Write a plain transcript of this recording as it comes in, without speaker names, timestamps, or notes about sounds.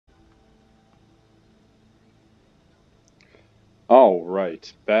All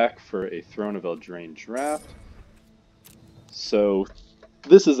right, back for a Throne of Eldraine draft. So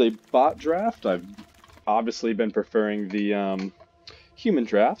this is a bot draft. I've obviously been preferring the human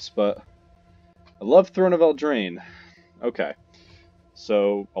drafts, but I love Throne of Eldraine. Okay,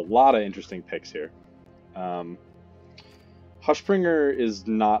 so a lot of interesting picks here. Hushbringer is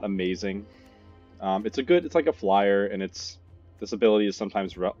not amazing. It's like a flyer, and this ability is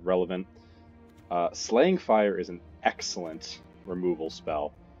sometimes relevant. Slaying Fire is an excellent removal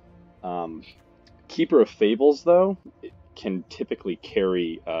spell. Keeper of Fables, though, can typically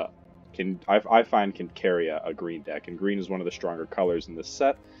carry I find can carry a green deck, and green is one of the stronger colors in this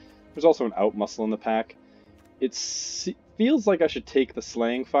set. There's also an out muscle in the pack. It feels like I should take the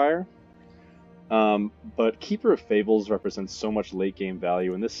Slaying Fire, but Keeper of Fables represents so much late game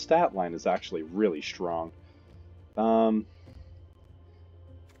value, and this stat line is actually really strong. I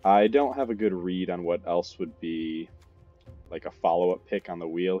don't have a good read on what else would be like a follow-up pick on the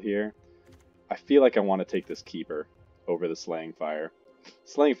wheel here. I feel like I want to take this Keeper over the Slaying Fire.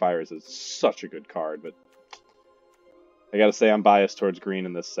 Slaying Fire is such a good card, but I gotta say I'm biased towards green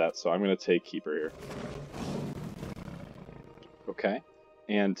in this set, so I'm gonna take Keeper here. Okay,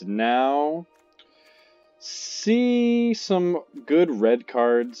 and now see some good red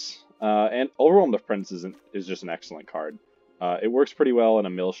cards, and Overwhelmed Apprentice is just an excellent card. It works pretty well in a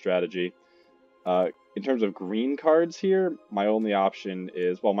mill strategy. In terms of green cards here, my only option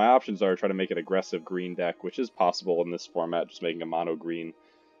is, well, my options are try to make an aggressive green deck, which is possible in this format, just making a mono green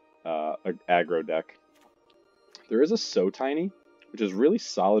aggro deck. There is a So Tiny, which is really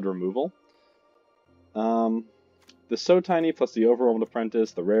solid removal. The So Tiny plus the Overwhelmed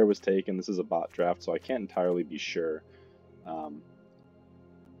Apprentice, the rare was taken. This is a bot draft, so I can't entirely be sure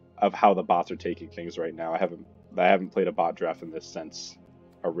of how the bots are taking things right now. I haven't played a bot draft in this since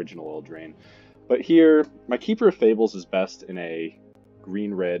original Eldraine. But here, my Keeper of Fables is best in a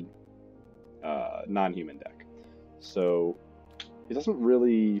green-red non-human deck. So it doesn't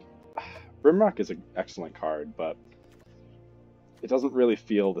really... Rimrock is an excellent card, but it doesn't really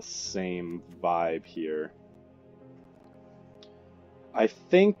feel the same vibe here. I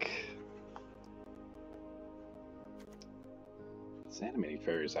think this Animating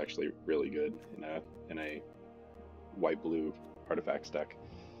Fairy is actually really good in a white-blue artifacts deck.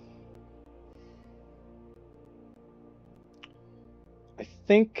 I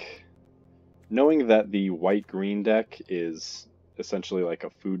think knowing that the white-green deck is essentially like a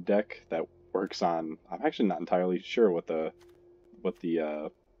food deck that works on... I'm actually not entirely sure what the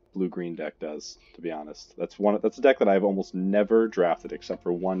blue-green deck does, to be honest. That's a deck that I've almost never drafted except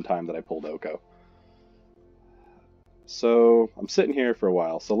for one time that I pulled Oko. So I'm sitting here for a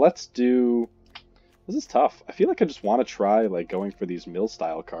while. So let's do... This is tough. I feel like I just want to try like going for these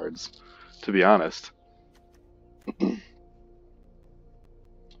mill-style cards, to be honest.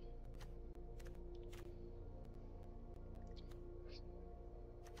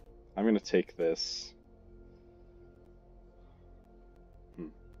 I'm going to take this.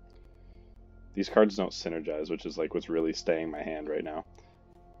 These cards don't synergize, which is like what's really staying my hand right now.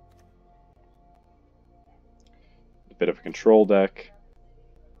 A bit of a control deck.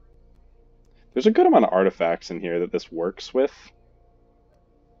 There's a good amount of artifacts in here that this works with.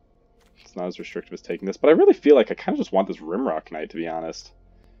 It's not as restrictive as taking this, but I really feel like I kind of just want this Rimrock Knight, to be honest,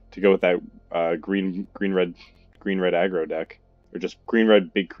 to go with that green-red aggro deck. Or just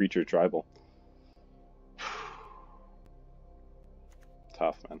green-red big creature tribal.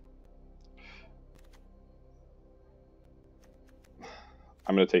 Tough, man.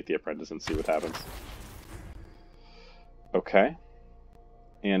 I'm going to take the Apprentice and see what happens. Okay.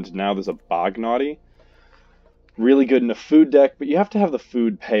 And now there's a Bognaughty. Really good in a food deck, but you have to have the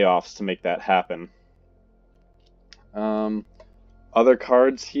food payoffs to make that happen. Other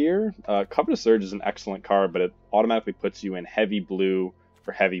cards here, Covetous Urge is an excellent card, but it automatically puts you in heavy blue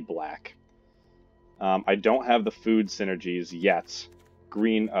for heavy black. I don't have the food synergies yet.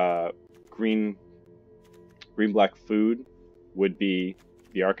 Green black food would be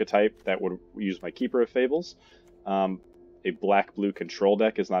the archetype that would use my Keeper of Fables. A black blue control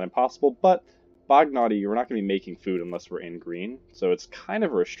deck is not impossible, but Bognaughty, we're not going to be making food unless we're in green, so it's kind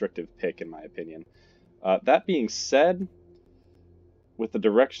of a restrictive pick in my opinion. That being said, with the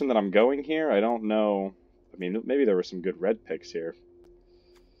direction that I'm going here, I don't know. I mean, maybe there were some good red picks here.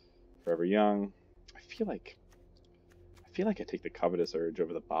 Forever Young. I feel like I take the Covetous Urge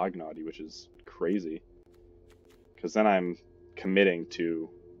over the Bognaughty, which is crazy. Because then I'm committing to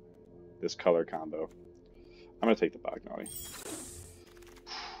this color combo. I'm going to take the Bognaughty.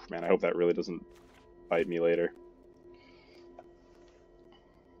 Man, I hope that really doesn't bite me later.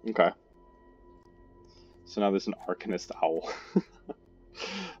 Okay. So now there's an Arcanist Owl.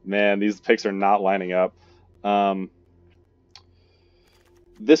 Man, these picks are not lining up.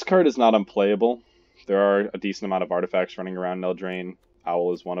 This card is not unplayable. There are a decent amount of artifacts running around Eldraine.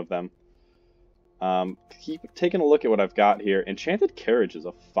 Owl is one of them. Keep taking a look at what I've got here. Enchanted Carriage is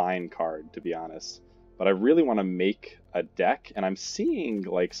a fine card, to be honest. But I really want to make a deck, and I'm seeing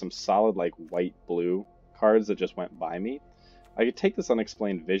like some solid like white-blue cards that just went by me. I could take this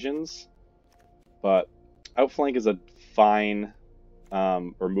Unexplained Visions, but Outflank is a fine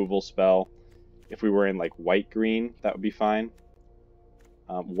removal spell. If we were in like white-green, that would be fine.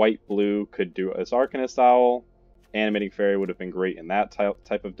 White-blue could do as Arcanist Owl. Animating Fairy would have been great in that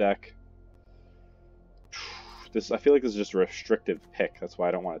type of deck. I feel like this is just a restrictive pick. That's why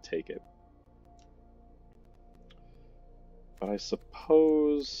I don't want to take it. But I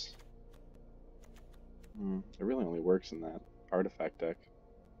suppose it really only works in that artifact deck.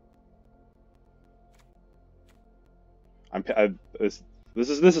 This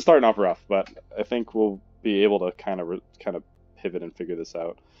is starting off rough, but I think we'll be able to kind of pivot and figure this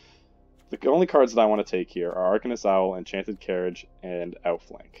out. The only cards that I want to take here are Arcanist Owl, Enchanted Carriage, and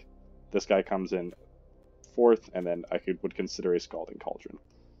Outflank. This guy comes in fourth, and then I would consider a Scalding Cauldron.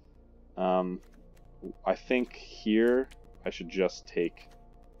 I think here I should just take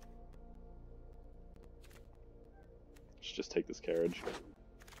this Carriage.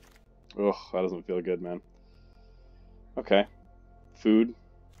 Ugh, that doesn't feel good, man. Okay, food.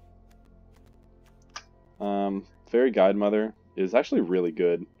 Fairy Guidemother is actually really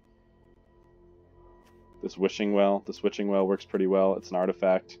good. This Wishing Well works pretty well. It's an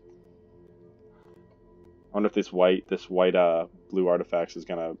artifact. I wonder if this white blue artifact is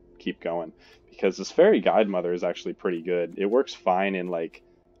gonna keep going, because this Fairy Guidemother is actually pretty good. It works fine in like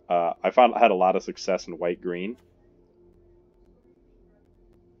I had a lot of success in white-green.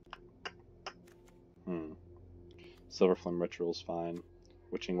 Silver Flame Ritual is fine.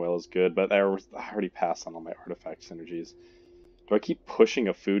 Witching Well is good, but I already passed on all my artifact synergies. Do I keep pushing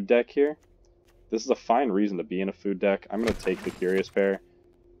a food deck here? This is a fine reason to be in a food deck. I'm going to take the Curious Pair.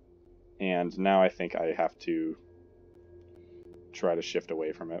 And now I think I have to try to shift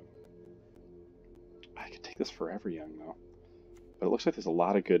away from it. I could take this Forever Young, though. But it looks like there's a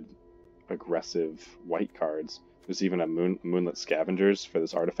lot of good aggressive white cards. There's even a Moonlit Scavengers for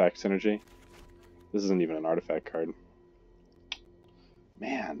this artifact synergy. This isn't even an artifact card.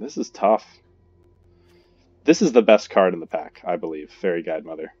 Man, this is tough. This is the best card in the pack, I believe. Fairy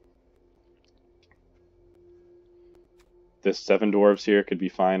Guidemother. This 7 Dwarves here could be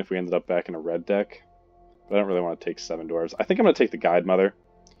fine if we ended up back in a red deck. But I don't really want to take 7 Dwarves. I think I'm going to take the Guidemother.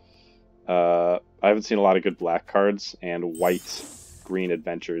 I haven't seen a lot of good black cards, and white-green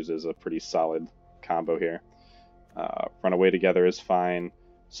Adventures is a pretty solid combo here. Runaway Together is fine.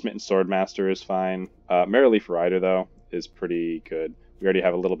 Smitten Swordmaster is fine. Merryleaf Rider, though, is pretty good. We already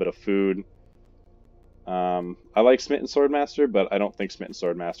have a little bit of food. I like Smitten Swordmaster, but I don't think Smitten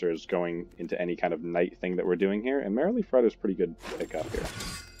Swordmaster is going into any kind of night thing that we're doing here, and Merryleaf Rider is pretty good pick up here.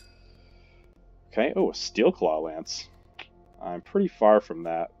 Okay, oh, a Steelclaw Lance. I'm pretty far from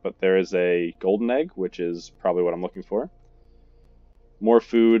that, but there is a Golden Egg, which is probably what I'm looking for. More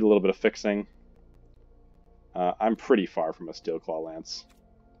food, a little bit of fixing. I'm pretty far from a Steelclaw Lance.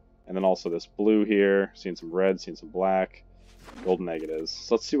 And then also this blue here, seeing some red, seeing some black. Golden Egg it is.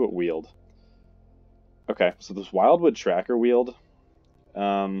 So let's see what wheeled. Okay, so this Wildwood Tracker wheeled.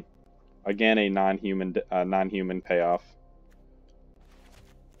 Again, a non-human payoff.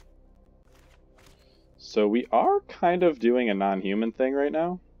 So we are kind of doing a non-human thing right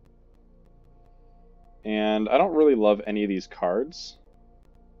now. And I don't really love any of these cards.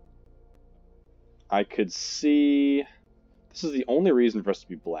 I could see... This is the only reason for us to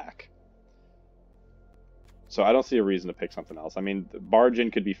be black. So I don't see a reason to pick something else. I mean,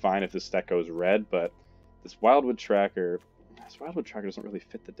 Bargain could be fine if this deck goes red, but this Wildwood Tracker doesn't really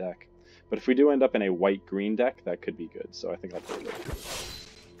fit the deck. But if we do end up in a white-green deck, that could be good. So I think I'll take it.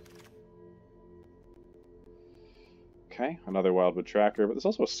 Okay, another Wildwood Tracker, but there's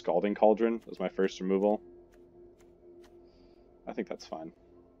also a Scalding Cauldron as my first removal. I think that's fine.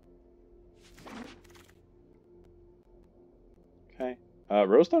 Okay,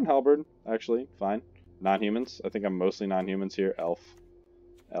 Rosestone Halberd, actually, fine. Non-humans. I think I'm mostly non-humans here. Elf.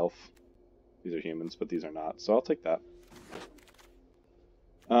 These are humans, but these are not, so I'll take that.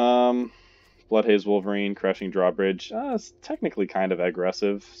 Bloodhaze Wolverine, Crushing Drawbridge. It's technically kind of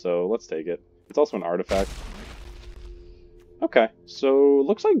aggressive, so let's take it. It's also an artifact. Okay, so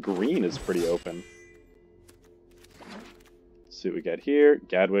looks like green is pretty open. Let's see what we get here.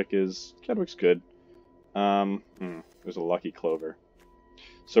 Gadwick's good. There's a Lucky Clover.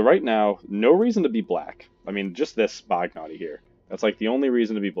 So right now, no reason to be black. I mean, just this Bagnati here. That's like the only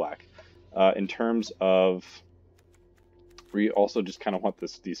reason to be black. In terms of, we also just kind of want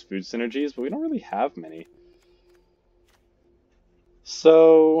these food synergies, but we don't really have many.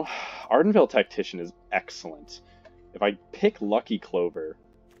 So, Ardenvale Tactician is excellent. If I pick Lucky Clover,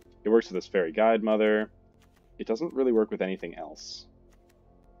 it works with this Fairy Guide Mother. It doesn't really work with anything else.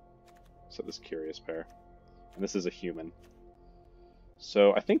 So this Curious Pair. And this is a human.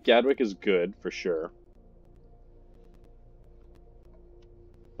 So I think Gadwick is good, for sure.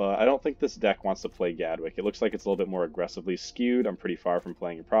 But I don't think this deck wants to play Gadwick. It looks like it's a little bit more aggressively skewed. I'm pretty far from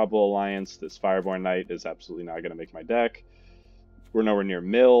playing Improbable Alliance. This Fireborn Knight is absolutely not going to make my deck. We're nowhere near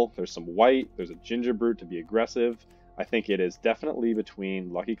mill. There's some white. There's a Ginger Brute to be aggressive. I think it is definitely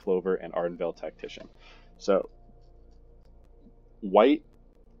between Lucky Clover and Ardenvale Tactician. So, white,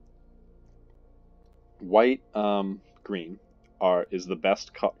 green is the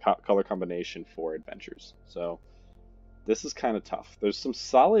best color combination for adventures. So, this is kind of tough. There's some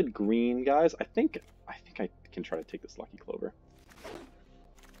solid green guys. I think I can try to take this Lucky Clover.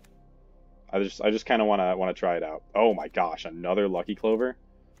 I just kind of want to try it out. Oh my gosh, another Lucky Clover.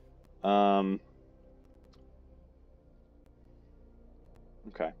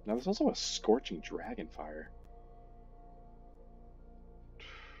 Okay, now there's also a Scorching Dragonfire.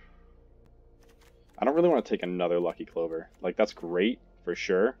 I don't really want to take another Lucky Clover. Like, that's great, for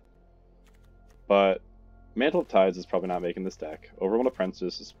sure. But Mantle of Tides is probably not making this deck. Overwhelmed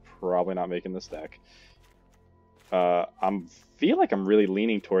Apprentice is probably not making this deck. I feel like I'm really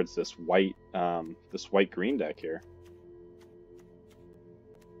leaning towards this white-green deck here.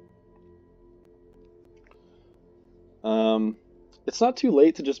 It's not too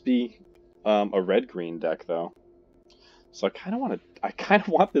late to just be a red-green deck, though. So I kind of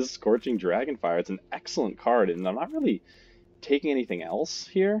want this Scorching Dragonfire. It's an excellent card, and I'm not really taking anything else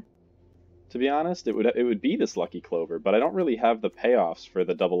here. To be honest, it would be this Lucky Clover, but I don't really have the payoffs for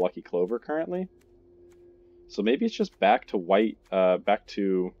the double Lucky Clover currently. So maybe it's just back to white, back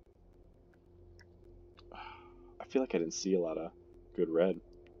to... I feel like I didn't see a lot of good red.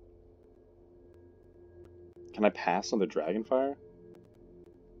 Can I pass on the Dragonfire?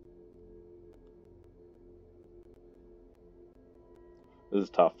 This is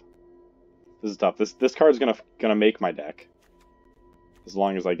tough. This is tough. This card's gonna make my deck. As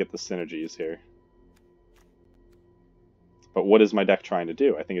long as I get the synergies here. But what is my deck trying to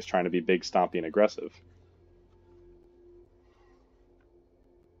do? I think it's trying to be big, stompy, and aggressive.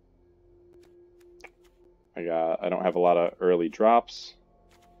 I don't have a lot of early drops.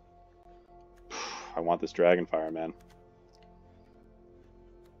 I want this Dragonfire, man.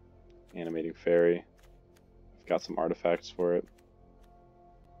 Animating Fairy. I've got some artifacts for it.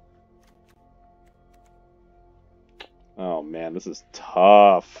 Oh man, this is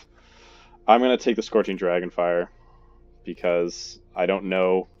tough. I'm going to take the Scorching Dragonfire because I don't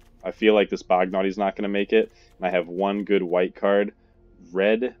know. I feel like this Bagnati's not going to make it. And I have one good white card.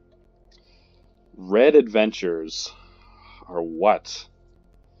 Red Adventures are what?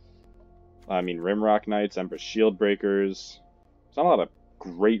 I mean, Rimrock Knights, Empress Shield Breakers. There's not a lot of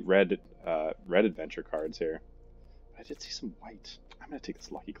great red adventure cards here. I did see some white. I'm going to take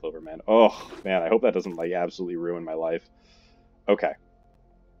this Lucky Clover, man. Oh, man, I hope that doesn't, like, absolutely ruin my life. Okay.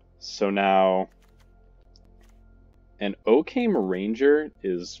 So now, an Oakham Ranger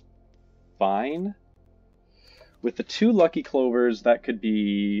is fine. With the two Lucky Clovers, that could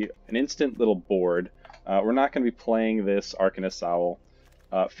be an instant little board. We're not going to be playing this Arcanist Owl.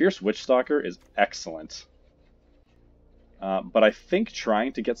 Fierce Witchstalker is excellent. But I think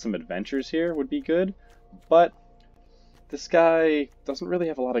trying to get some adventures here would be good. But this guy doesn't really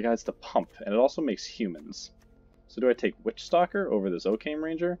have a lot of guys to pump, and it also makes humans. So do I take Witchstalker over this Oakham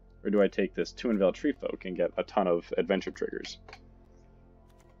Ranger, or do I take this Tuinvale Treefolk and get a ton of adventure triggers?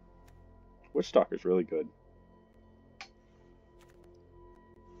 Witchstalker's really good.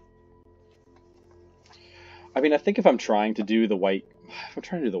 I mean, I think if I'm trying to do the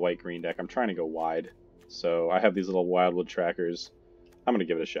white-green deck, I'm trying to go wide. So I have these little Wildwood trackers. I'm going to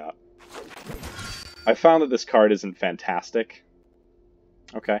give it a shot. I found that this card isn't fantastic.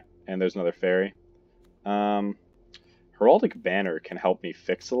 Okay, and there's another fairy. Heraldic Banner can help me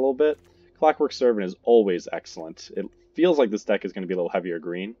fix a little bit. Clockwork Servant is always excellent. It feels like this deck is going to be a little heavier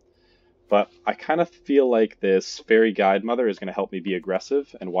green. But I kind of feel like this Fairy Guide Mother is going to help me be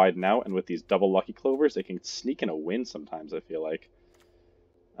aggressive and widen out. And with these double Lucky Clovers, it can sneak in a win sometimes, I feel like.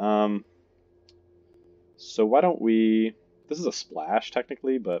 So why don't we... This is a splash,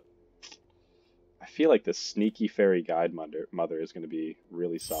 technically, but I feel like this sneaky Fairy Guide Mother is going to be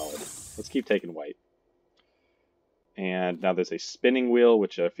really solid. Let's keep taking white. And now there's a spinning wheel,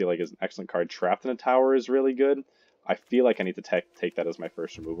 which I feel like is an excellent card. Trapped in a Tower is really good. I feel like I need to take that as my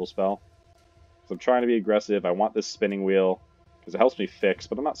first removal spell. So I'm trying to be aggressive. I want this spinning wheel because it helps me fix,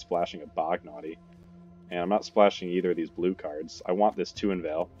 but I'm not splashing a Bognaughty. And I'm not splashing either of these blue cards. I want this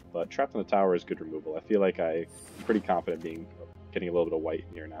 2-Unveil, but Trapped in the Tower is good removal. I feel like I'm pretty confident getting a little bit of white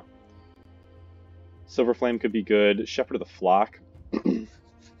in here now. Silver Flame could be good. Shepherd of the Flock.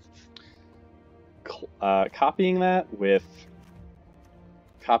 Copying that with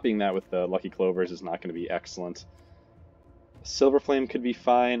the Lucky Clovers is not going to be excellent. Silver Flame could be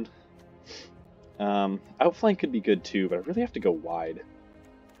fine. Outflank could be good too, but I really have to go wide.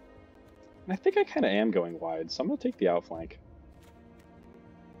 And I think I kind of am going wide, so I'm going to take the Outflank.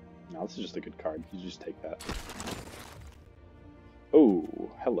 No, this is just a good card. You just take that. Oh,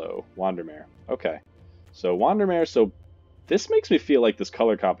 hello. Wandermare. Okay. So Wandermare, so this makes me feel like this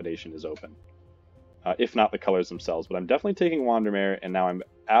color combination is open. If not the colors themselves, but I'm definitely taking Wandermare, and now I'm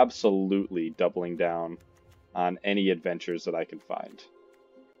absolutely doubling down on any adventures that I can find.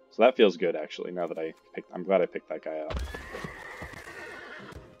 So that feels good, actually, now that I'm glad I picked that guy up.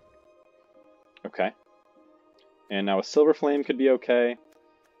 Okay. And now a Silver Flame could be okay.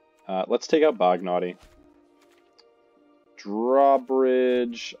 Let's take out Bognaughty.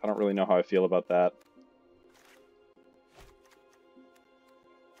 Drawbridge, I don't really know how I feel about that.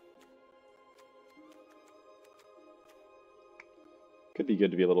 Could be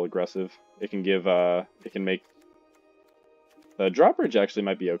good to be a little aggressive. It can give, it can make... The Drawbridge actually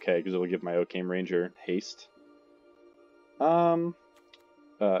might be okay, because it'll give my Occam Ranger haste. Terrible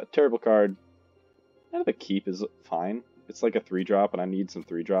card. Kind of a keep is fine. It's like a 3-drop, and I need some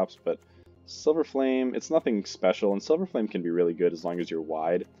 3-drops, but Silver Flame, it's nothing special, and Silver Flame can be really good as long as you're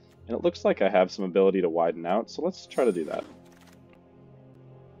wide. And it looks like I have some ability to widen out, so let's try to do that.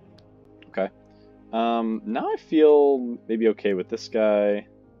 Okay. Now I feel maybe okay with this guy.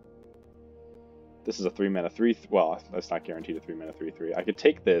 This is a 3-mana 3. Well, that's not guaranteed a 3-mana 3/3. I could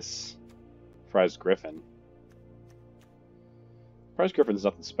take this Prize Griffin. Prize Griffin is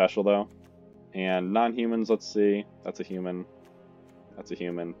nothing special though. And non-humans, let's see. That's a human. That's a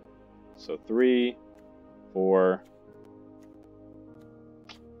human. So 3, 4.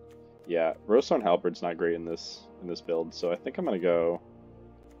 Yeah, Rosethorn Halberd's not great in this build, so I think I'm gonna go.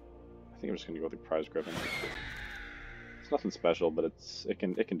 I think I'm just gonna go with the Prize Griffin. It's nothing special, but it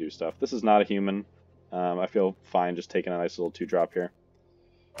can do stuff. This is not a human. I feel fine just taking a nice little 2-drop here.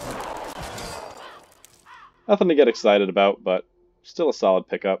 Nothing to get excited about, but still a solid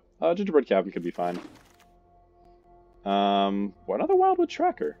pickup. Gingerbread Cabin could be fine. Another Wildwood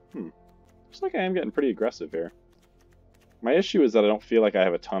Tracker. Looks like I am getting pretty aggressive here. My issue is that I don't feel like I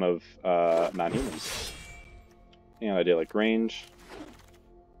have a ton of non-humans. And Idyllic Range.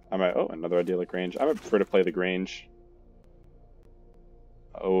 Oh, another Idyllic Range. I would prefer to play the Grange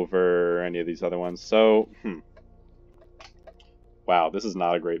over any of these other ones. So, wow, this is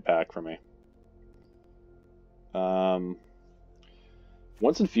not a great pack for me. Once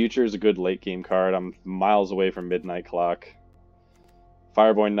in Future is a good late game card. I'm miles away from Midnight Clock.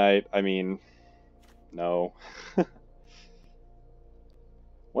 Fireboy Knight, I mean, no.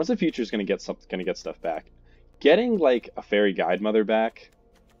 Once in Future is gonna get stuff back. Getting like a Fairy Guidemother back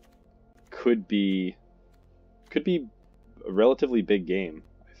could be a relatively big game,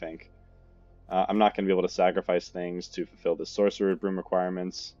 I think. I'm not going to be able to sacrifice things to fulfill the Sorcerer Broom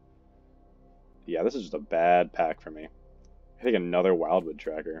requirements. Yeah, this is just a bad pack for me. I think another Wildwood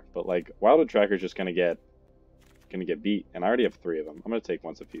Tracker, but like Wildwood Tracker is just going to get beat, and I already have 3 of them. I'm going to take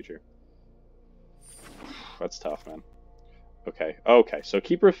Once in Future. That's tough, man. Okay, so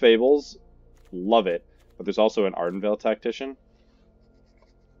Keeper of Fables, love it, but there's also an Ardenvale Tactician.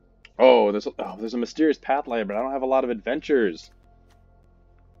 Oh, there's a Mysterious Pathlighter, but I don't have a lot of adventures.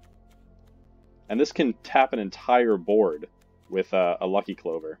 And this can tap an entire board with a Lucky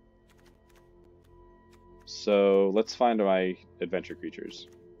Clover. So let's find my adventure creatures.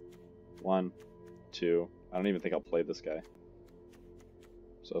 1, 2. I don't even think I'll play this guy.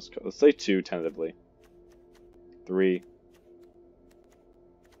 So let's say 2 tentatively. 3,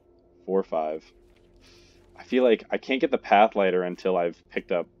 4, 5. I feel like I can't get the Pathlighter until I've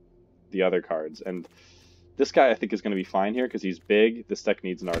picked up the other cards, and this guy I think is going to be fine here because he's big. This deck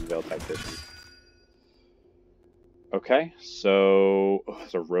needs an Ardenvale Tactician. Okay, so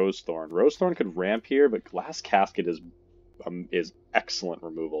it's a Rosethorn. Rosethorn could ramp here, but Glass Casket is excellent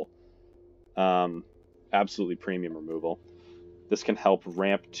removal. Absolutely premium removal. This can help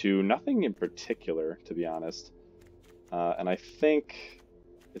ramp to nothing in particular, to be honest. And I think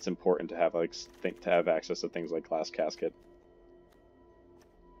it's important to have access to things like Glass Casket.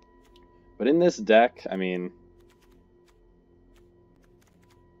 But in this deck, I mean,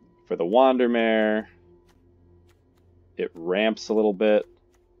 For the Wandermare, it ramps a little bit.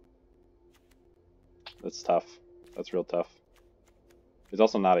 That's tough. That's real tough. He's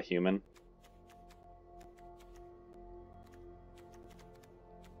also not a human.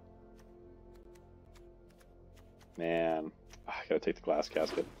 Man, I gotta take the glass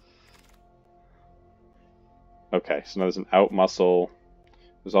casket. Okay, so now there's an out muscle.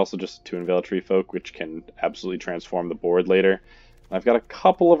 There's also just 2 Inveiled Folk, which can absolutely transform the board later. And I've got a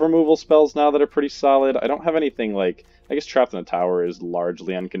couple of removal spells now that are pretty solid. I don't have anything like... I guess Trapped in a Tower is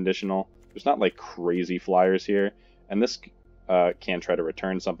largely unconditional. There's not like crazy flyers here. And this can try to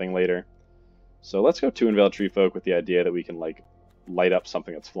return something later. So let's go 2 Inveiled Folk with the idea that we can like light up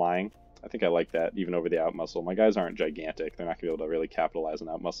something that's flying. I think I like that, even over the out muscle. My guys aren't gigantic. They're not going to be able to really capitalize on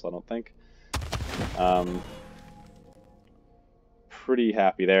out muscle, I don't think. Pretty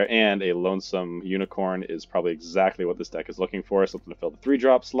happy there, and a Lonesome Unicorn is probably exactly what this deck is looking for. Something to fill the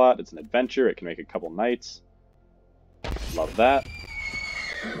 3-drop slot. It's an adventure. It can make a couple nights. Love that.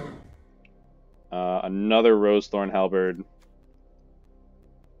 Another Rosethorn Halberd.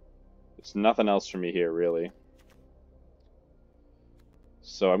 It's nothing else for me here, really.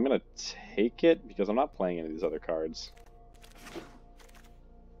 So I'm going to take it because I'm not playing any of these other cards.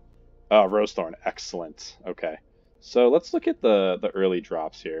 Oh, Rosethorn. Excellent. Okay. So let's look at the early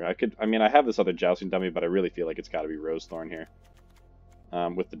drops here. I mean, I have this other Jousting Dummy, but I really feel like it's got to be Rosethorn here.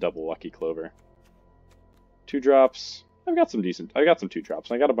 With the double Lucky Clover. 2 drops. I got some 2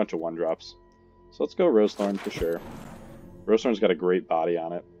 drops. I got a bunch of 1 drops. So let's go Rosethorn for sure. Rosethorn's got a great body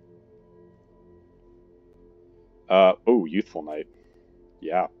on it. Oh, Youthful Knight.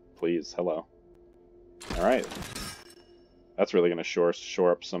 Yeah, please. Hello. Alright. That's really going to shore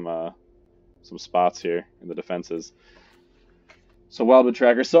up some spots here in the defenses. So Wildwood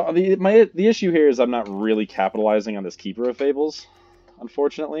Tracker. So the issue here is I'm not really capitalizing on this Keeper of Fables,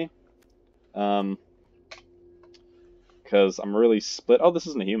 unfortunately. Because I'm really split. Oh, this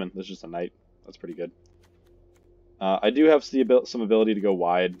isn't a human. This is just a knight. That's pretty good. I do have some ability to go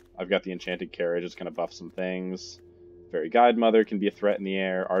wide. I've got the Enchanted Carriage. It's going to buff some things. Fairy Guide Mother can be a threat in the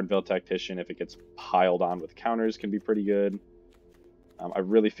air. Ardvale Tactician, if it gets piled on with counters, can be pretty good. I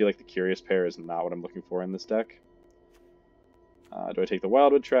really feel like the Curious Pair is not what I'm looking for in this deck. Do I take the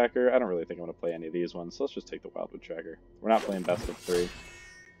Wildwood Tracker? I don't really think I'm going to play any of these ones, so let's just take the Wildwood Tracker. We're not playing best of 3.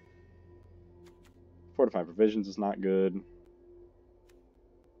 Fortifying Provisions is not good.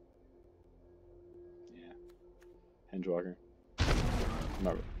 Yeah. Hengewalker.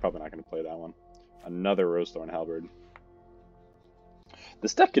 Probably not going to play that one. Another Rosethorn Halberd.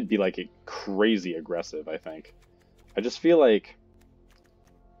 This deck could be like crazy aggressive, I think. I just feel like...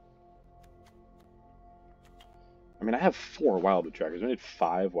 I mean, I have 4 Wildwood Trackers. I need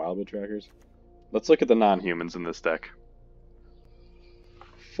 5 Wildwood Trackers. Let's look at the non-humans in this deck.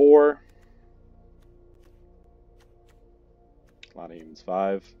 4. A lot of humans.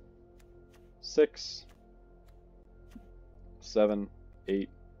 5. 6. 7. 8.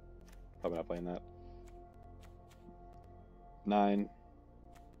 Probably not playing that. 9.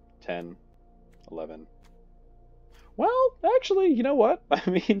 10. 11. Well, actually, you know what? I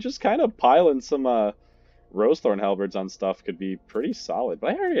mean, just kind of piling some, Rosethorn Halberds on stuff could be pretty solid,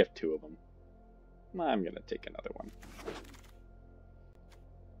 but I already have 2 of them. I'm gonna take another one.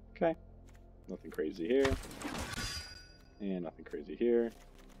 Okay. Nothing crazy here. And nothing crazy here.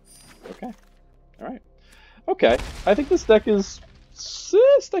 Okay. Alright. Okay. I think this deck is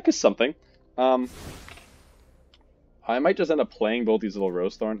something. I might just end up playing both these little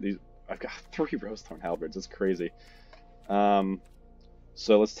Rosethorn. I've got 3 Rosethorn Halberds. It's crazy.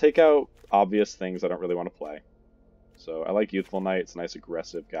 So let's take out obvious things I don't really want to play. So I like Youthful Knight. It's a nice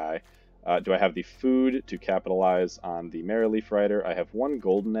aggressive guy. Do I have the food to capitalize on the Merrileaf Rider? I have 1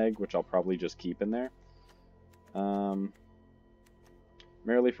 golden egg, which I'll probably just keep in there. Merrileaf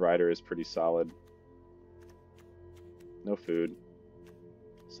Rider is pretty solid. No food.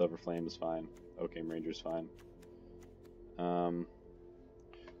 Silver Flame is fine. Oakham Ranger is fine.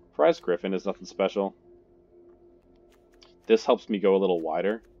 Prize Griffin is nothing special. This helps me go a little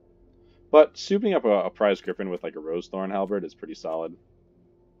wider. But souping up a Prize Griffin with like a Rosethorn Halberd is pretty solid.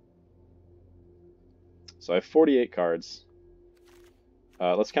 So I have 48 cards.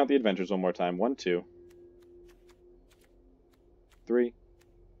 Let's count the adventures one more time. 1, 2, 3,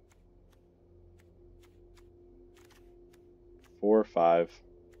 4, 5,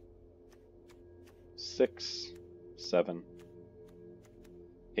 6, 7,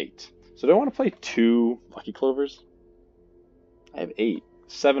 8. So do I want to play 2 Lucky Clovers? I have 8.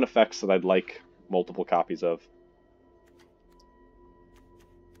 7 effects that I'd like multiple copies of.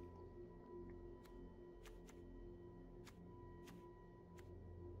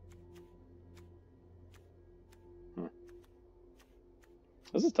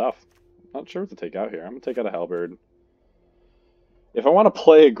 This is tough. Not sure what to take out here. I'm going to take out a halberd. If I want to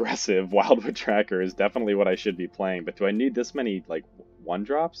play aggressive, Wildwood Tracker is definitely what I should be playing, but do I need this many, like,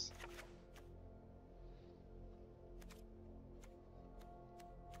 1-drops?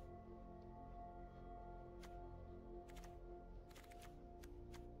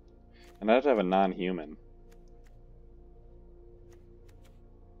 And I have to have a non-human.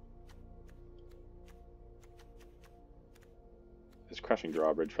 This Crushing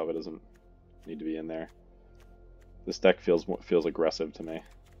Drawbridge probably doesn't need to be in there. This deck feels aggressive to me.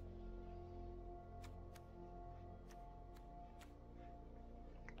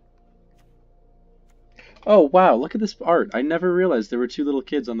 Oh wow! Look at this art. I never realized there were 2 little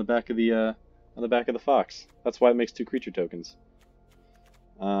kids on the back of the fox. That's why it makes 2 creature tokens.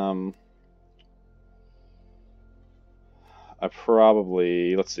 I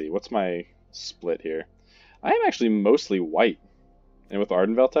probably, let's see, what's my split here? I am actually mostly white. And with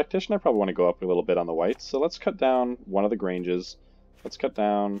Ardenvale Tactician, I probably want to go up a little bit on the whites. So let's cut down one of the Granges. Let's cut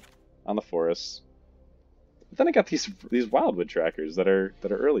down on the forests. But then I got these Wildwood Trackers that are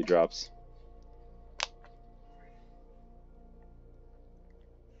early drops.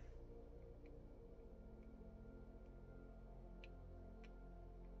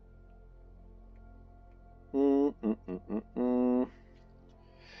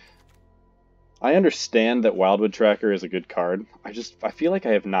 I understand that Wildwood Tracker is a good card. I feel like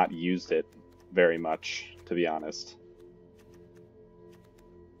I have not used it very much, to be honest.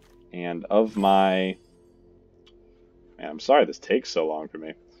 And of my... Man, I'm sorry this takes so long for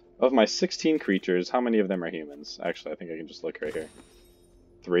me. Of my 16 creatures, how many of them are humans? Actually, I think I can just look right here.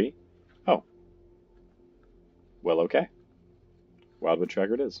 3? Oh. Well, okay. Wildwood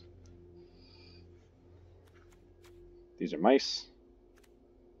Tracker it is. These are mice.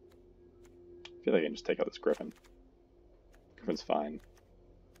 I feel like I can just take out this Griffin. Griffin's fine.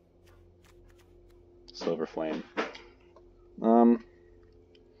 Silver Flame. My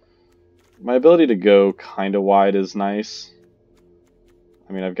ability to go kind of wide is nice.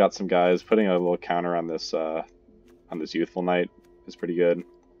 I mean, I've got some guys. Putting a little counter on this Youthful Knight is pretty good.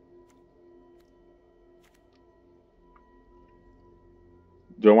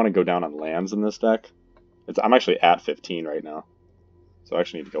 Do I want to go down on lands in this deck? I'm actually at 15 right now. So I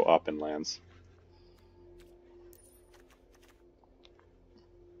actually need to go up in lands.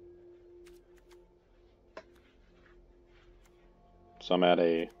 So I'm at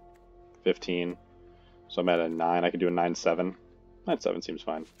a 15. So I'm at a 9. I could do a 9-7. 9-7 seems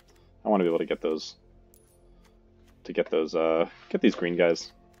fine. I want to be able to get those, get these green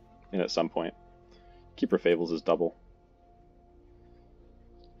guys in at some point. Keeper Fables is double.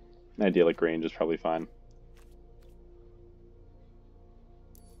 An idyllic Grange is probably fine.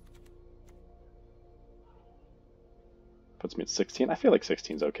 Puts me at 16. I feel like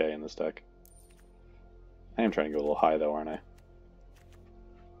 16 is okay in this deck. I am trying to go a little high though, aren't I?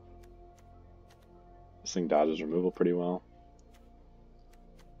 This thing dodges removal pretty well.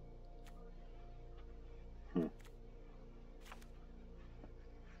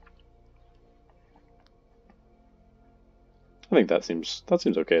 I think that seems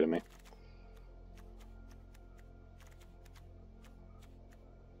okay to me.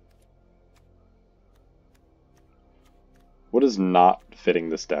 What is not fitting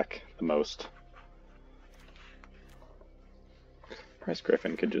this deck the most? Prize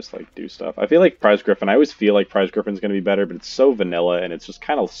Griffin could just like do stuff. I feel like Prize Griffin, I always feel like Prize Griffin's going to be better, but it's so vanilla and it's just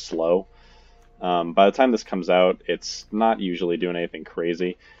kind of slow. By the time this comes out, it's not usually doing anything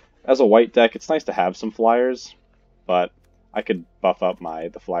crazy. As a white deck, it's nice to have some flyers, but I could buff up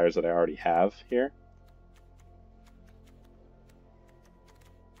the flyers that I already have here.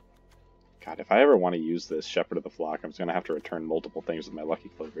 God, if I ever want to use this Shepherd of the Flock, I'm just going to have to return multiple things with my Lucky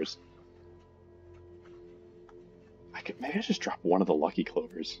Clovers. Maybe I just drop one of the Lucky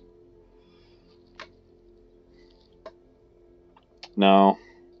Clovers. No.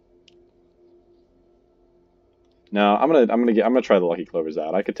 No, I'm gonna try the Lucky Clovers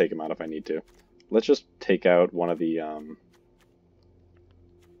out. I could take them out if I need to. Let's just take out one of the I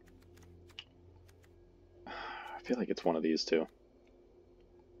feel like it's one of these two.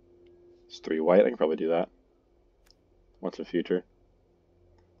 It's 3 white. I can probably do that. Once in the future.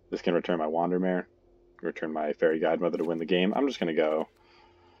 This can return my Wandermare. Return my Fairy Godmother to win the game. I'm just gonna go.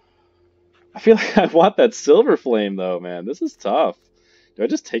 I feel like I want that Silver Flame though, man. This is tough. Do I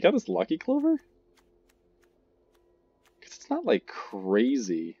just take out this Lucky Clover? Because it's not like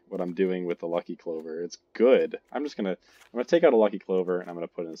crazy what I'm doing with the Lucky Clover. It's good. I'm gonna take out a Lucky Clover and I'm gonna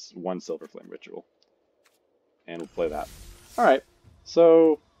put in 1 Silver Flame Ritual. And we'll play that. Alright.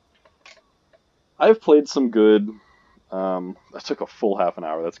 So I've played some good That took a full half an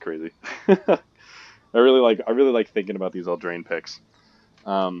hour. That's crazy. I really like thinking about these Eldraine picks.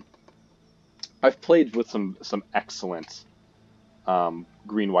 I've played with some excellent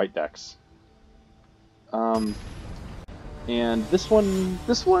green-white decks. And this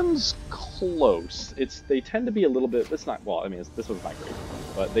one's close. They tend to be a little bit. It's not well. I mean, this one's not great,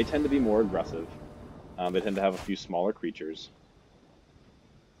 but they tend to be more aggressive. They tend to have a few smaller creatures.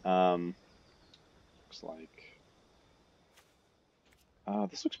 Looks like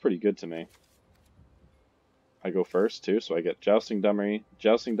this looks pretty good to me. I go first too, so I get Jousting Dummy,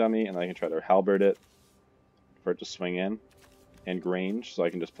 and I can try to halberd it for it to swing in, and Grange, so I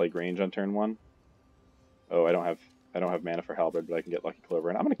can just play Grange on turn 1. Oh, I don't have mana for halberd, but I can get Lucky Clover,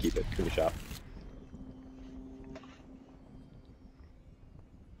 and I'm gonna keep it. Give it a shot.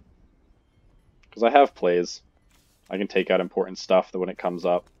 Because I have plays, I can take out important stuff that when it comes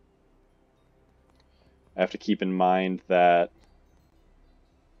up. I have to keep in mind that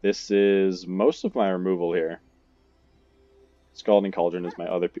this is most of my removal here. Scalding Cauldron is my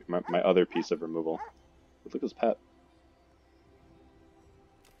other piece of removal. Look at this pet.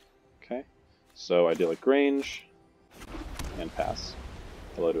 Okay, so I deal a Grange and pass.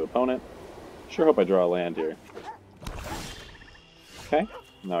 Hello to opponent. Sure hope I draw a land here. Okay,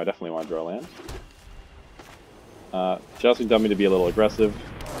 no, I definitely want to draw a land. Jousting Dummy to be a little aggressive.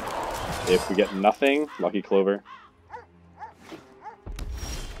 If we get nothing, Lucky Clover.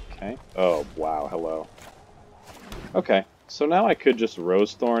 Okay. Oh, wow, hello. Okay, so now I could just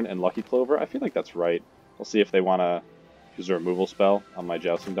Rose Thorn and Lucky Clover. I feel like that's right. We'll see if they want to use a removal spell on my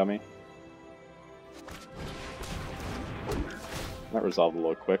Jousting Dummy. That resolved a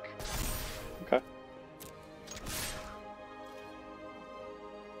little quick. Okay.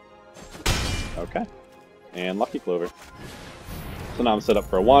 Okay. And Lucky Clover. So now I'm set up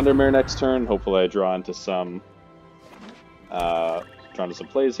for a Wandermere next turn. Hopefully I draw into some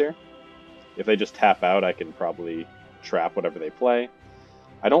plays here. If they just tap out, I can probably trap whatever they play.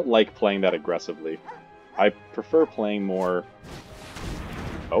 I don't like playing that aggressively. I prefer playing more...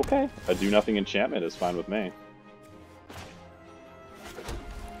 Okay, a do-nothing enchantment is fine with me.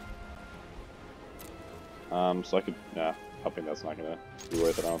 So I could... Nah, hoping that's not going to be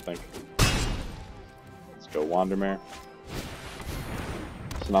worth it, I don't think. Let's go Wandermere.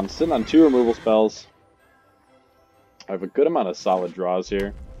 So now I'm sitting on 2 removal spells. I have a good amount of solid draws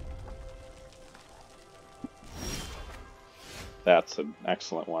here. That's an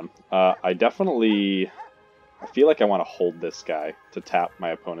excellent one. I feel like I want to hold this guy to tap my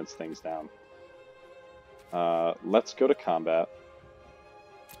opponent's things down. Let's go to combat.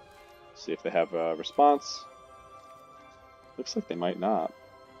 See if they have a response. Looks like they might not.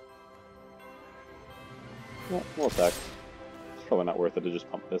 Well, we'll attack. It's probably not worth it to just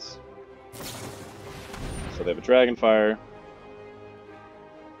pump this. So they have a Dragonfire.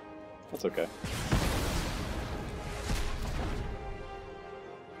 That's okay.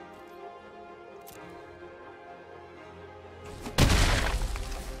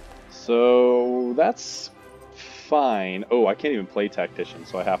 So that's fine. Oh, I can't even play Tactician,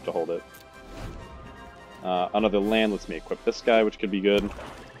 so I have to hold it. Another land lets me equip this guy, which could be good.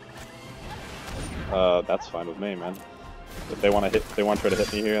 That's fine with me, man. If they want to try to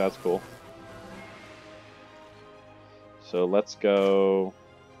hit me here, that's cool. So let's go.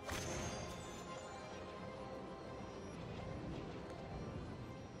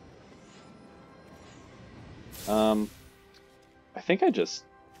 I think I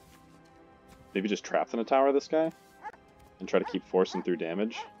maybe just trapped in a tower this guy and try to keep forcing through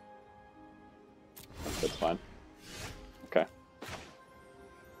damage. That's fine. Okay.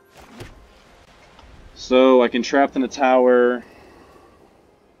 So I can trap in a tower,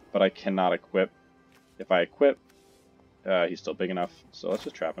 but I cannot equip. If I equip, he's still big enough. So let's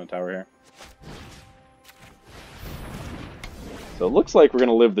just trap in a tower here. So it looks like we're going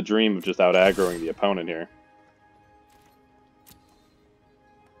to live the dream of just out aggroing the opponent here.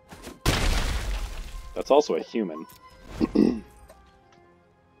 That's also a human.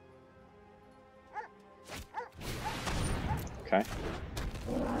 Okay.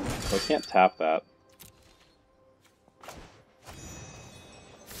 So I can't tap that.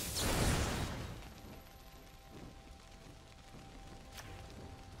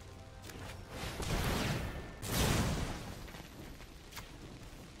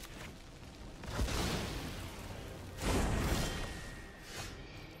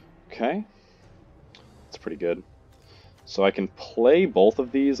 Okay. That's pretty good. So I can play both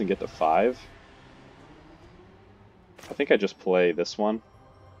of these and get to 5. I think I just play this one.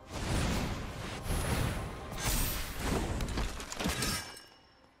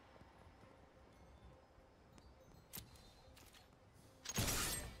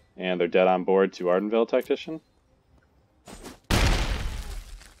 And they're dead on board to Ardenvale Tactician.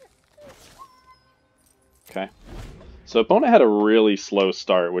 Okay. So opponent had a really slow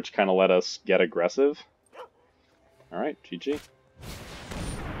start, which kind of let us get aggressive. Alright, GG.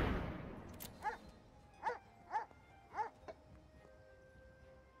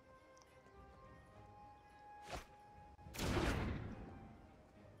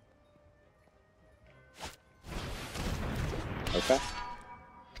 Okay.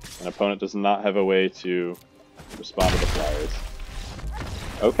 An opponent does not have a way to respond to the flyers.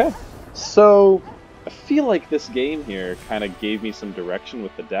 Okay. So, I feel like this game here kind of gave me some direction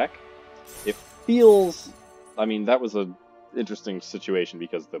with the deck. It feels... I mean, that was an interesting situation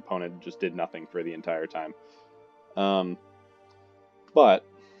because the opponent just did nothing for the entire time. But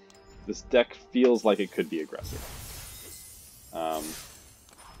this deck feels like it could be aggressive.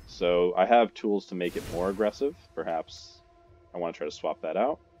 So I have tools to make it more aggressive. Perhaps I want to try to swap that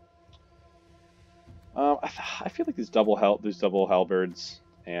out. I feel like these double halberds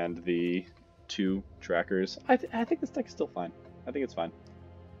and the 2 trackers. I think this deck is still fine. I think it's fine.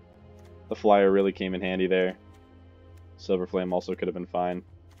 The flyer really came in handy there. Silver Flame also could have been fine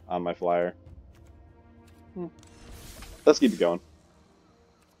on my flyer. Let's keep it going.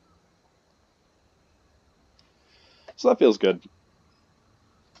 So that feels good.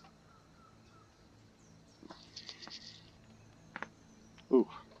 Ooh.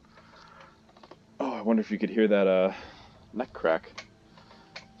 Oh, I wonder if you could hear that neck crack.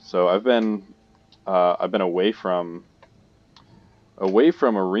 So I've been away from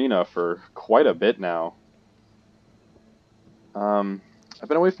Arena for quite a bit now. I've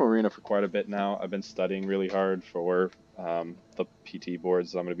been away from Arena for quite a bit now. I've been studying really hard for the PT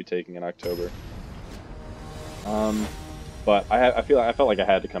boards I'm going to be taking in October. But I felt like I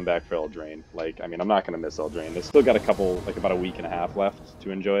had to come back for Eldraine. Like, I mean, I'm not going to miss Eldraine. There's still got about a week and a half left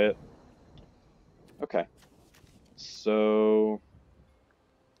to enjoy it. Okay. So...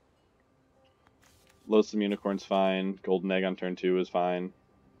 Loathsome Unicorn's fine. Golden Egg on turn 2 is fine.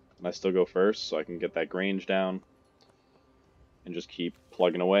 And I still go first, so I can get that Grange down. And just keep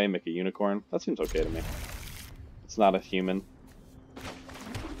plugging away, make a unicorn. That seems okay to me. It's not a human.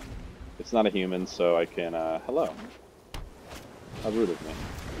 It's not a human, so I can, hello. How rude of me.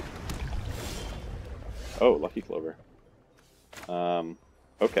 Oh, Lucky Clover.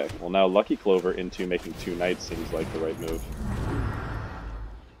 Okay, well now Lucky Clover into making 2 knights seems like the right move.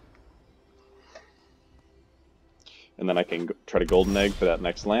 And then I can try to Golden Egg for that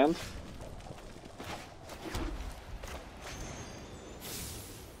next land.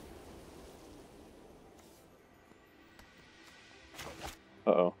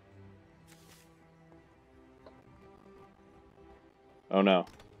 Uh-oh. Oh no.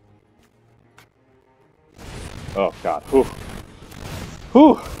 Oh god. Whew.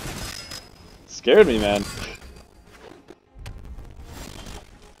 Whew! Scared me, man.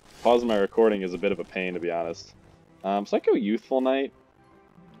 Pausing my recording is a bit of a pain, to be honest. So I go Youthful Knight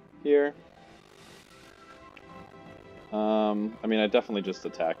here. I mean, I definitely just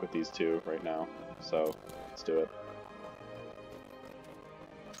attack with these 2 right now, so let's do it.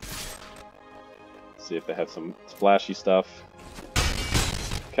 See if they have some flashy stuff.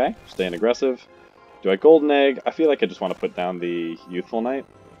 Okay, staying aggressive. Do I Golden Egg? I feel like I just want to put down the Youthful Knight.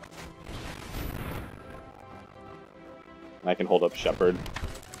 And I can hold up Shepherd.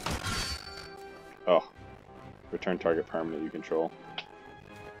 Oh. Return target permanent you control.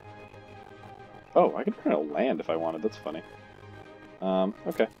 Oh, I can turn a land if I wanted. That's funny.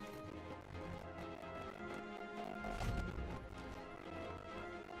 Okay.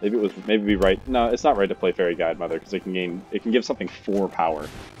 Maybe be right. No, it's not right to play Fairy Godmother because it can give something 4 power.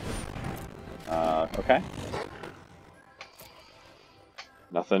 Okay.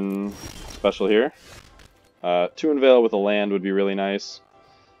 Nothing special here. 2 Unveil with a land would be really nice.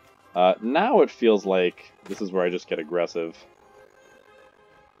 Now it feels like this is where I just get aggressive.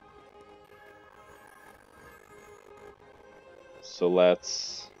 So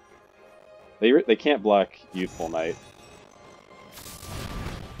let's... They can't block Youthful Knight.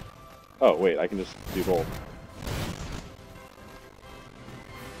 Oh, wait, I can just do both.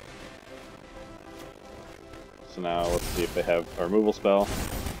 So now let's see if they have a removal spell.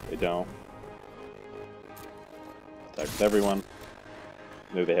 They don't. Attack with everyone.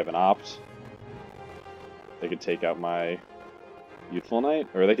 Maybe they have an opt. They could take out my Youthful Knight,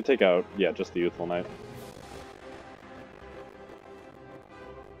 or they could take out, yeah, just the Youthful Knight.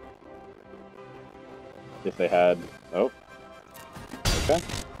 If they had, oh, okay.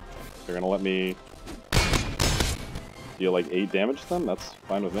 They're gonna let me deal like 8 damage to them. That's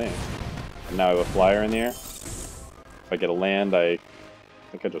fine with me. And now I have a flyer in the air. If I get a land, I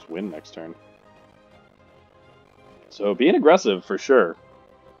think I just win next turn. So being aggressive for sure.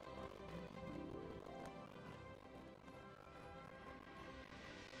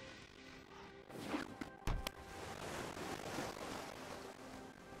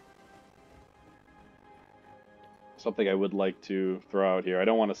 Something I would like to throw out here. I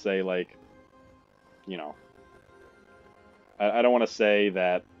don't want to say, like, you know, I don't want to say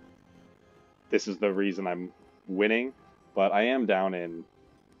that this is the reason I'm winning, but I am down in,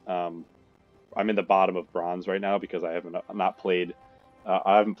 I'm in the bottom of bronze right now because I haven't played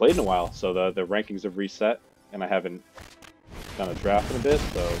in a while. So the rankings have reset, and I haven't done a draft in a bit.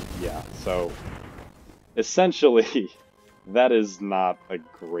 So yeah, so essentially, that is not a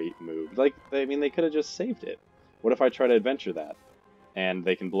great move. Like, I mean, they could have just saved it. What if I try to adventure that, and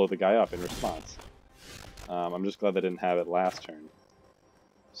they can blow the guy up in response? I'm just glad they didn't have it last turn.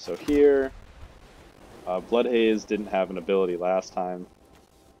 So here, Blood Haze didn't have an ability last time.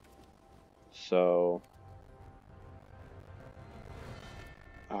 So,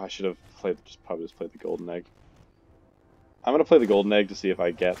 I should have probably just played the Golden Egg. I'm gonna play the Golden Egg to see if I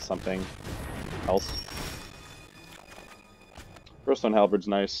get something else. Rostone Halberd's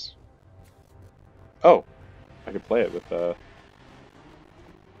nice. Oh, I could play it with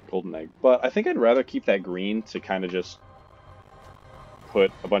Golden Egg, but I think I'd rather keep that green to kind of just put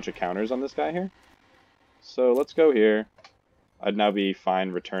a bunch of counters on this guy here. So let's go here. I'd now be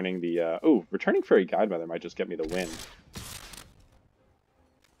fine returning the... returning Fairy Guidemother might just get me the win.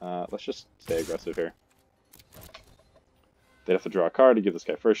 Let's just stay aggressive here. They'd have to draw a card to give this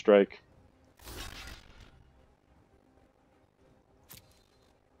guy first strike.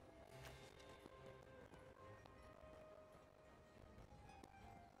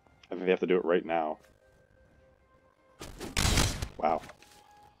 I think they have to do it right now. Wow.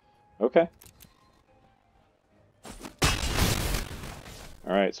 Okay.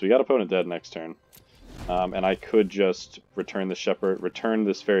 Alright, so we got opponent dead next turn. And I could just return the Shepherd, return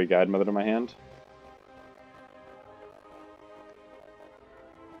this Fairy Guidemother to my hand.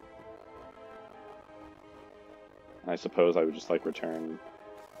 I suppose I would just, like, return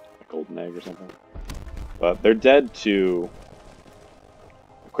a Golden Egg or something. But they're dead to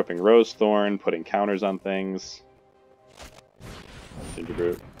equipping Rose Thorn, putting counters on things. Ginger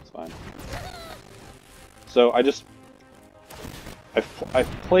Brute, it's fine. So I've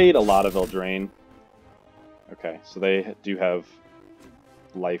played a lot of Eldraine. Okay, so they do have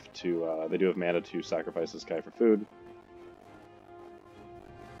life to, they do have mana to sacrifice this guy for food.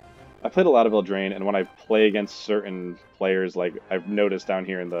 I played a lot of Eldraine, and when I play against certain players, like I've noticed down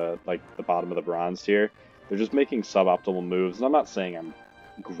here in the bottom of the bronze tier, they're just making suboptimal moves. And I'm not saying I'm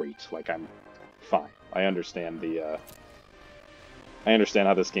great, like I'm fine. I understand I understand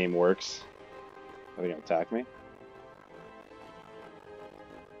how this game works. Are they gonna attack me?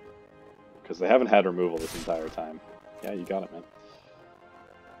 Because they haven't had removal this entire time. Yeah, you got it, man.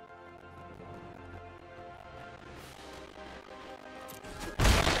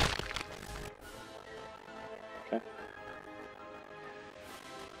 Okay.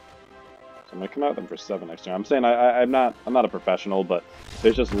 So I'm gonna come out them for 7 next turn. I'm saying I'm not a professional, but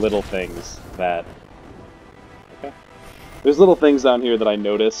there's just little things that. Okay. There's little things down here that I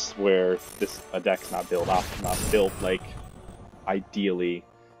notice where a deck's not built like ideally.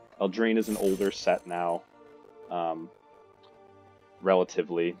 Eldraine is an older set now,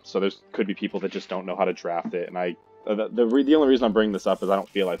 relatively, so could be people that just don't know how to draft it, and the only reason I'm bringing this up is I don't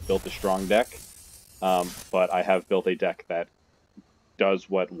feel I've built a strong deck, but I have built a deck that does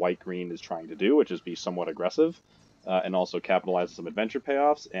what white-green is trying to do, which is be somewhat aggressive, and also capitalize on some adventure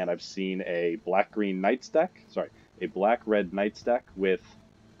payoffs, and I've seen a black-green Knights deck, a black-red Knights deck with,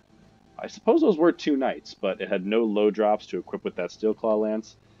 I suppose those were 2 Knights, but it had no low drops to equip with that Steelclaw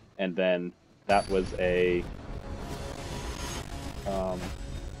Lance. And then that was a... oh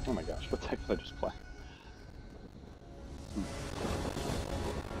my gosh, what the heck did I just play?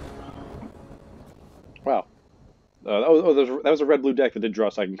 Wow. That was a red-blue deck that did draw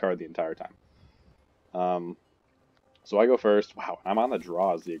a second card the entire time. So I go first. Wow, I'm on the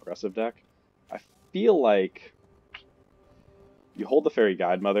draw as the aggressive deck. I feel like you hold the Fairy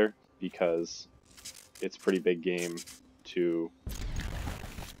Guidemother because it's pretty big game to...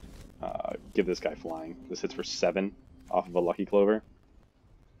 give this guy flying. This hits for 7 off of a Lucky Clover.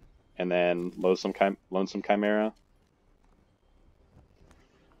 And then Lonesome Chimera.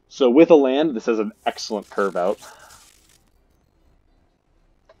 So with a land, this has an excellent curve out.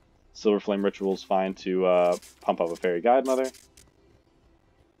 Silver Flame Ritual is fine to pump up a Fairy Guidemother.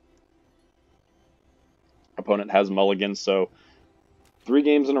 Opponent has mulligans, so 3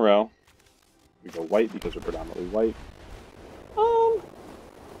 games in a row. We go white because we're predominantly white.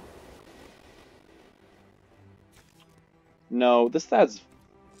 No, this adds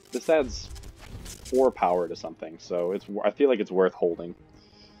 4 power to something, so I feel like it's worth holding.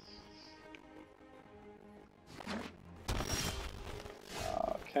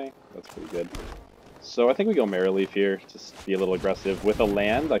 Okay, that's pretty good. So I think we go Merrileaf here, just be a little aggressive. With a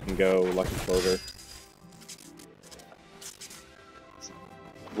land, I can go Lucky Clover.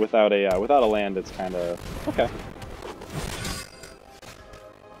 Without a land, it's kind of okay.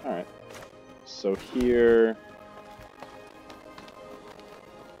 All right. So here,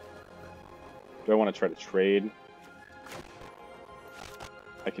 do I want to try to trade?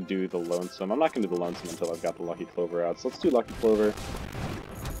 I could do the Lonesome. I'm not going to do the Lonesome until I've got the Lucky Clover out. So let's do Lucky Clover.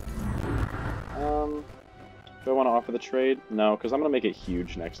 Do I want to offer the trade? No, because I'm going to make it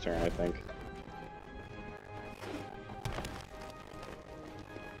huge next turn, I think.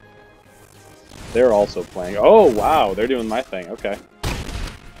 They're also playing. Oh, wow, they're doing my thing. Okay.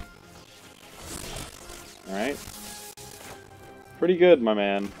 Alright. Pretty good, my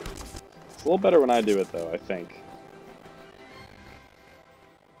man. It's a little better when I do it, though, I think.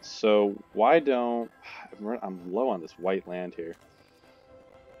 So, why don't... I'm low on this white land here.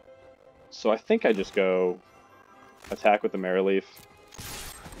 So I think I just go attack with the Merrileaf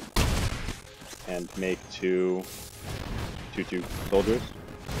and make 2/2 soldiers.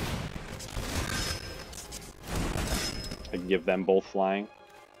 I can give them both flying.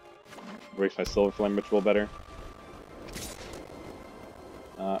 Makes my Silver Flame Ritual better.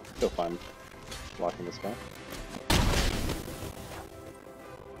 I feel fine blocking this guy.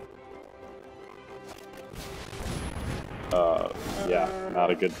 Yeah,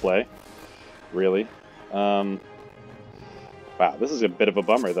 not a good play. Really. Wow, this is a bit of a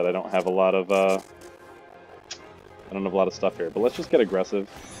bummer that I don't have a lot of stuff here. But let's just get aggressive,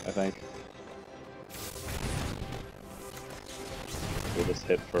 I think. We'll just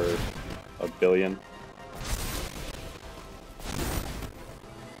hit for a billion.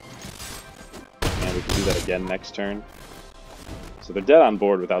 And we can do that again next turn. So they're dead on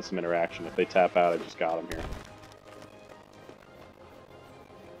board without some interaction. If they tap out, I just got them here.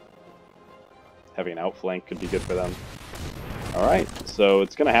 Having an outflank could be good for them. Alright, so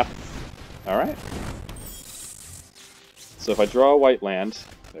it's gonna happen. Alright. So if I draw a white land,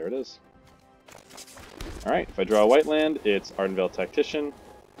 there it is. Alright, if I draw a white land, it's Ardenvale Tactician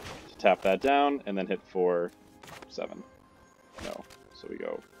to tap that down and then hit for 7. No, so we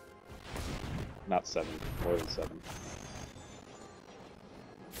go not 7, more than 7.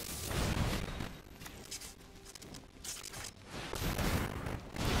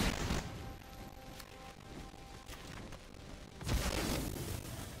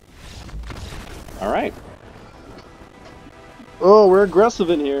 Alright. Oh, we're aggressive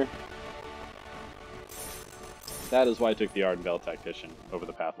in here. That is why I took the Ardenvale Tactician over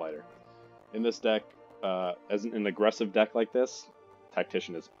the Pathlighter. In this deck, as an aggressive deck like this,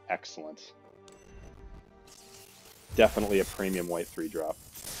 Tactician is excellent. Definitely a premium white 3-drop.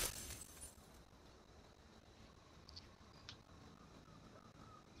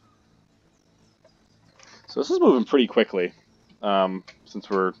 So this is moving pretty quickly,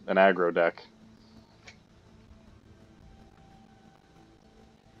 since we're an aggro deck.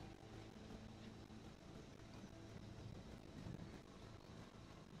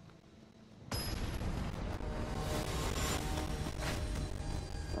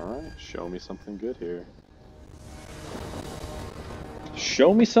 Alright, show me something good here.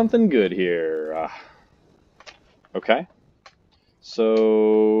 Show me something good here. Okay.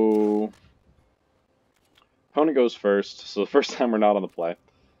 So... opponent goes first, so the first time we're not on the play.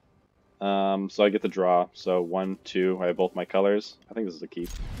 So I get the draw. So 1, 2, I have both my colors. I think this is a keep.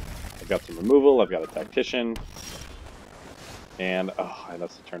 I've got some removal, I've got a Tactician. And, oh,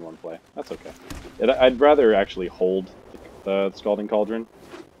 that's the turn 1 play. That's okay. I'd rather actually hold the Scalding Cauldron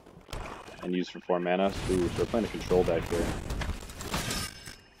and use for 4 mana. Ooh, so we're playing a control deck here.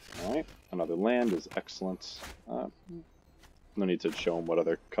 Alright, another land is excellent. No need to show them what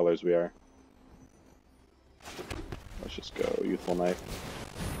other colors we are. Let's just go Youthful Knight.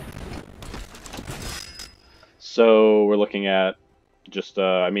 So we're looking at just,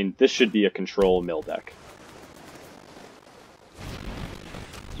 I mean, this should be a control mill deck.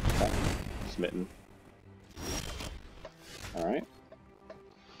 Okay. Smitten. Alright.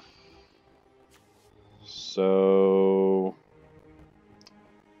 So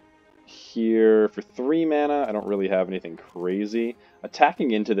here for 3 mana, I don't really have anything crazy.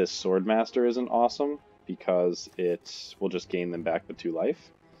 Attacking into this Swordmaster isn't awesome because it will just gain them back the 2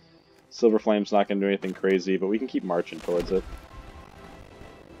 life. Silver Flame's not going to do anything crazy, but we can keep marching towards it.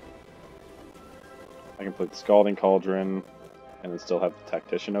 I can play the Scalding Cauldron and then still have the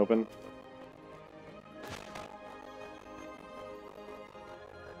Tactician open.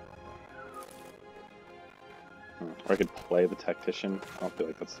 Or I could play the Tactician. I don't feel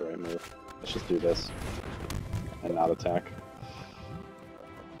like that's the right move. Let's just do this. And not attack.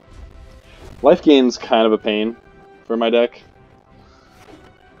 Life gain's kind of a pain for my deck.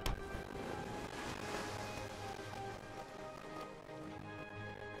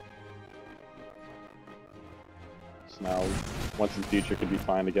 So now, once in future, could be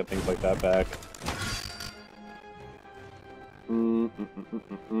fine to get things like that back.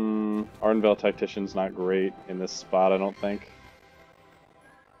 Ardenvale Tactician's not great in this spot, I don't think.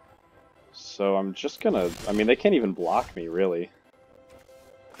 So I'm just gonna... I mean, they can't even block me, really.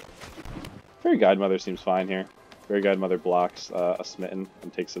 Fairy Godmother seems fine here. Fairy Godmother blocks a Smitten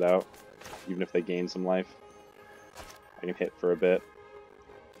and takes it out, even if they gain some life. I can hit for a bit,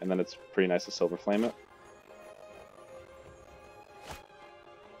 and then it's pretty nice to Silver Flame it.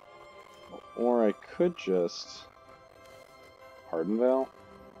 Or I could just... Ardenvale?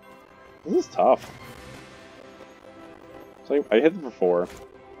 This is tough. So I hit them for 4,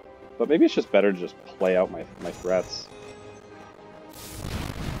 but maybe it's just better to just play out my threats.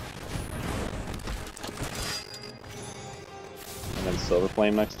 And then Silver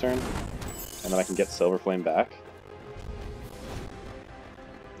Flame next turn, and then I can get Silver Flame back.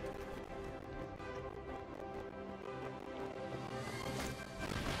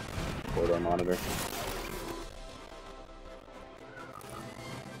 Corridor Monitor.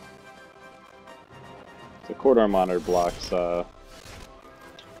 The Corridor Monitor blocks I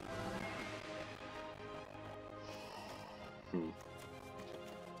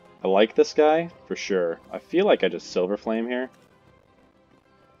like this guy, for sure. I feel like I just Silver Flame here.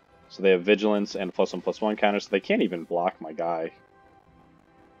 So they have Vigilance and +1/+1 counters, so they can't even block my guy.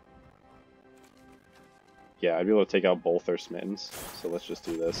 Yeah, I'd be able to take out both their Smittens, so let's just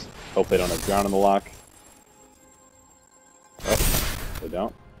do this. Hope they don't have Drown in the lock. Oh, they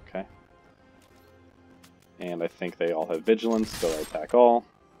don't? Okay. And I think they all have Vigilance, so I attack all.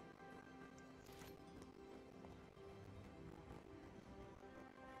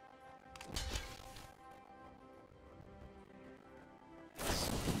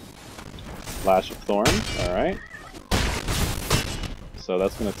 Lash of Thorn, alright. So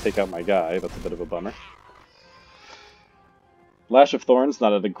that's going to take out my guy, that's a bit of a bummer. Lash of Thorn's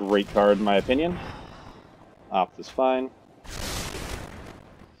not a great card in my opinion. Opt is fine.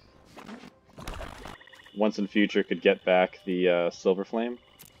 Once in future could get back the Silver Flame.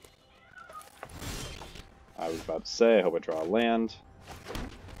 I was about to say, I hope I draw a land.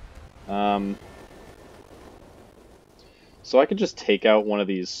 So I could just take out one of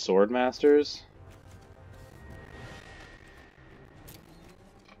these Sword Masters.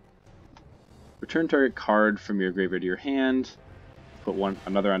 Return target card from your graveyard to your hand. Put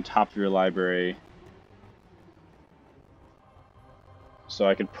another on top of your library. So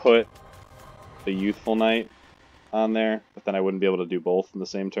I could put the Youthful Knight on there, but then I wouldn't be able to do both in the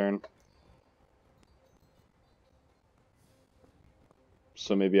same turn.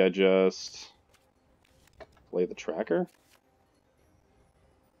 So maybe I just play the Tracker.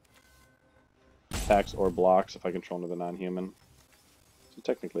 Attacks or blocks if I control another non-human. So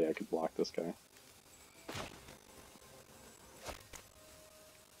technically I could block this guy.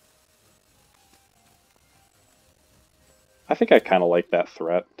 I think I kind of like that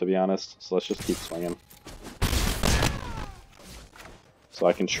threat, to be honest, so let's just keep swinging. So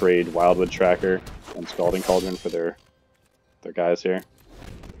I can trade Wildwood Tracker and Scalding Cauldron for their guys here.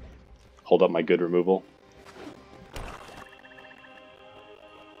 Hold up my good removal.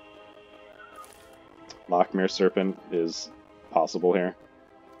 Lockmere Serpent is possible here.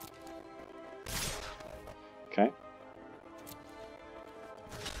 Okay.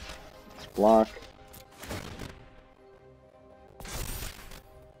 Let's block.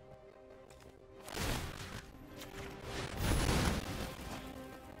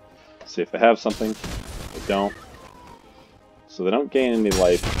 See if they have something. They don't. So they don't gain any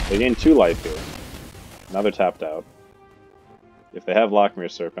life. They gain 2 life here. Now they're tapped out. If they have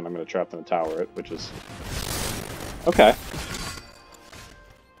Lockmere Serpent, I'm going to trap them and tower it, which is... okay.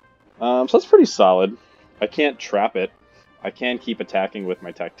 So that's pretty solid. I can't trap it. I can keep attacking with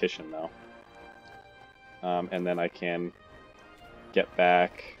my Tactician, though. And then I can get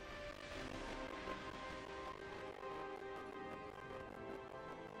back...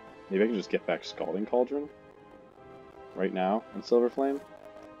 maybe I can just get back Scalding Cauldron right now in Silver Flame.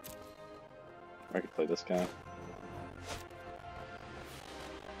 Or I could play this guy.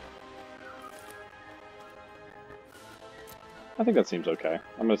 I think that seems okay.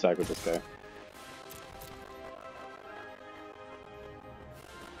 I'm going to attack with this guy.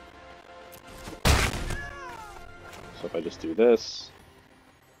 So if I just do this...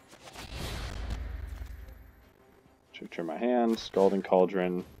 Should turn my hand, Scalding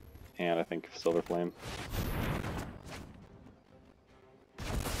Cauldron, and I think Silver Flame.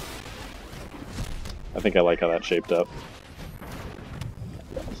 I think I like how that shaped up.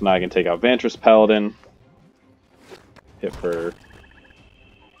 So now I can take out Vantress Paladin. Hit for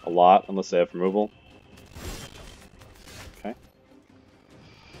a lot, unless they have removal. Okay.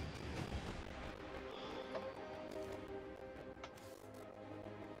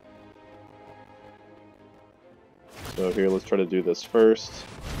 So here, let's try to do this first.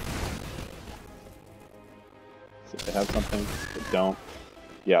 See if they have something. They don't.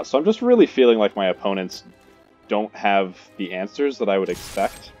 Yeah, so I'm just really feeling like my opponents don't have the answers that I would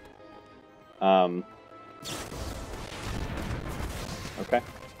expect. Okay.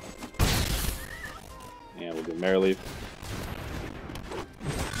 And we'll do Merrileaf.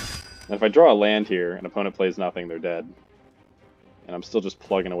 And if I draw a land here, an opponent plays nothing, they're dead. And I'm still just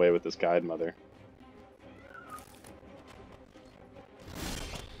plugging away with this Guide Mother.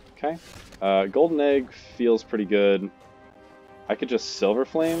 Okay. Golden Egg feels pretty good. I could just Silver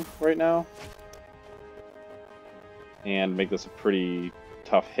Flame right now. And make this a pretty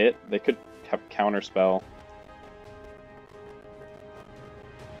tough hit. They could have Counterspell.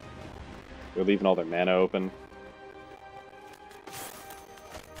 They're leaving all their mana open.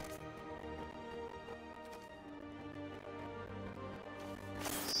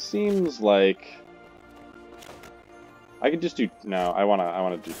 Seems like I could just do I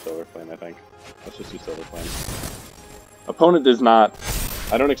wanna do Silver Flame, I think. Let's just do Silver Flame. Opponent does not,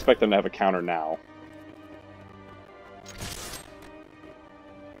 I don't expect them to have a counter now.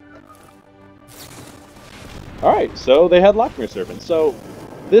 Alright, so they had Lockmere Serpent. So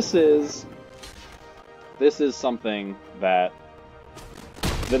this is something that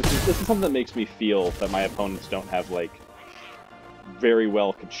this is something that makes me feel that my opponents don't have like very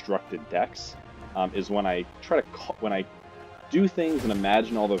well constructed decks. Is when I try to when I do things and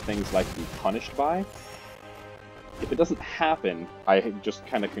imagine all the things that I can be punished by. If it doesn't happen, I just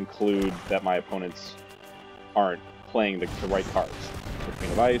kind of conclude that my opponents aren't playing the right cards. So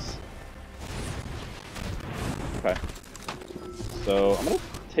Queen of Ice. Okay. So I'm going to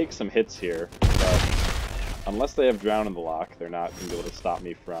take some hits here, but unless they have Drown in the lock, they're not going to be able to stop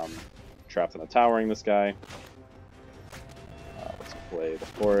me from Trapped in a Towering this guy. Let's play the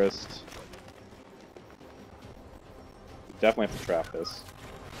Forest. Definitely have to trap this.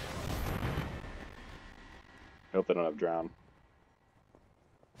 I hope they don't have Drown.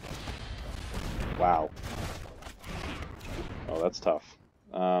 Wow. Oh, that's tough.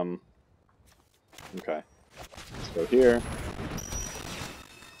 Okay. Let's go here.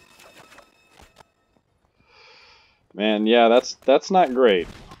 Man, yeah, that's not great.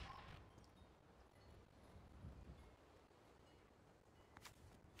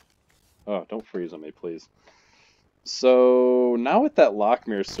 Oh, don't freeze on me, please. So, now with that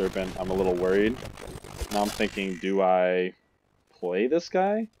Lockmere Serpent, I'm a little worried. Now I'm thinking, do I play this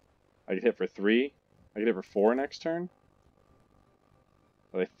guy? I could hit for 3. I could hit for 4 next turn.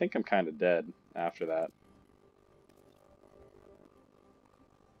 But I think I'm kind of dead after that.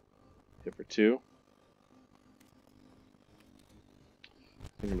 Hit for 2.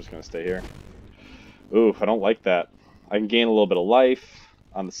 I think I'm just going to stay here. Ooh, I don't like that. I can gain a little bit of life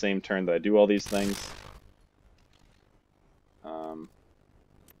on the same turn that I do all these things.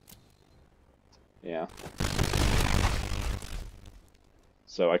 Yeah.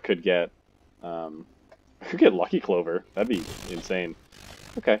 So I could get Lucky Clover. That'd be insane.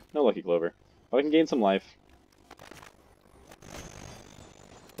 Okay, no Lucky Clover. But I can gain some life.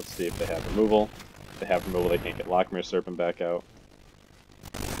 Let's see if they have removal. If they have removal, they can't get Lockmere Serpent back out.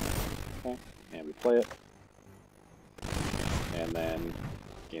 Okay, and we play it. And then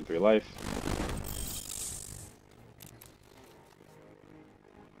gain 3 life.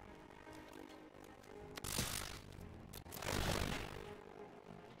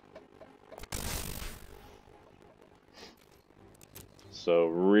 So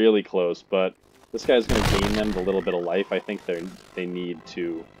really close, but this guy's going to gain them the little bit of life. I think they need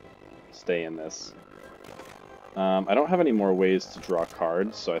to stay in this. I don't have any more ways to draw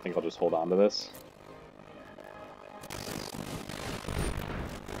cards, so I think I'll just hold on to this.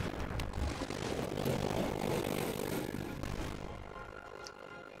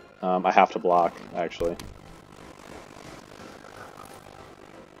 I have to block, actually.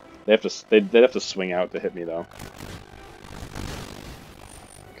 They'd have to swing out to hit me, though.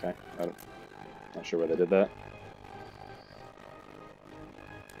 Okay, not sure why they did that.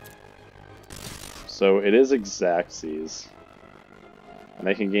 So it is Xaxes, and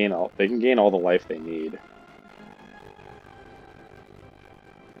they can gain all the life they need.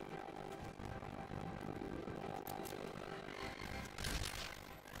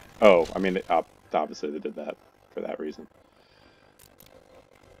 Oh, I mean, obviously they did that for that reason.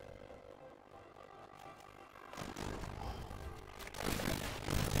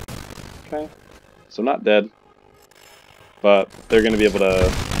 Okay, so not dead, but they're going to be able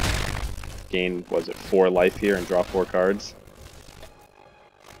to gain, was it 4 life here and draw 4 cards?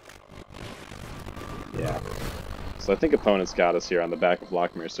 Yeah. So I think opponents got us here on the back of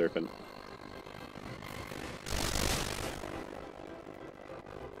Lochmere Serpent.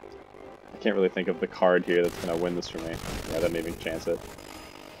 I can't really think of the card here that's going to win this for me. Yeah, I didn't even chance it.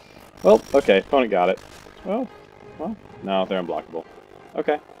 Well, okay, opponent got it. Well, no, they're unblockable.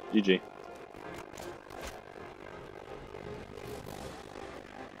 Okay, GG.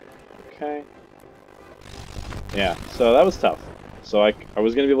 Okay. Yeah, so that was tough. So I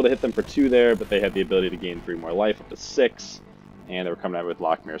was going to be able to hit them for 2 there, but they had the ability to gain 3 more life, up to 6, and they were coming out with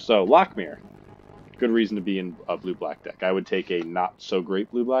Lochmere. So, Lochmere, good reason to be in a blue-black deck. I would take a not-so-great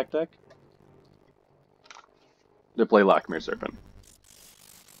blue-black deck to play Lochmere Serpent.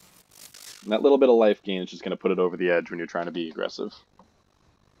 And that little bit of life gain is just going to put it over the edge when you're trying to be aggressive.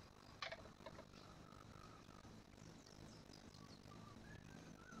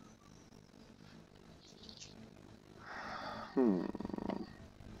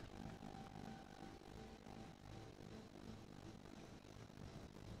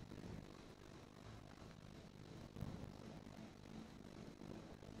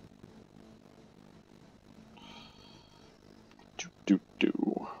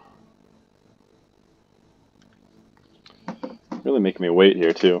 Really making me wait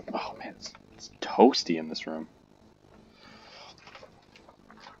here, too. Oh, man, it's toasty in this room.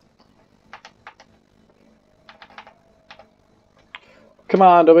 Come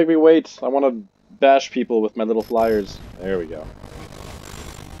on, don't make me wait. I want to bash people with my little flyers. There we go.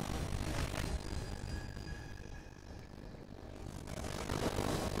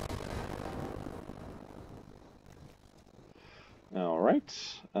 Alright.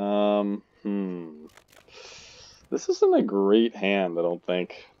 This isn't a great hand, I don't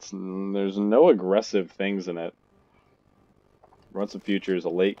think. There's no aggressive things in it. Runs of Futures, a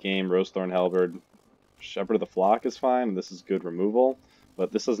late game, Rosethorn Halberd. Shepherd of the Flock is fine, this is good removal,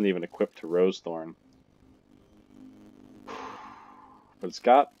 but this isn't even equipped to Rosethorn. But it's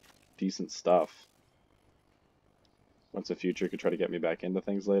got decent stuff. Once a Future could try to get me back into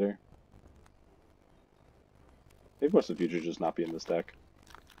things later. Maybe Once a Future just not be in this deck.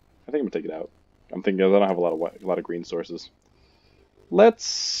 I think I'm gonna take it out. I'm thinking I don't have a lot of green sources.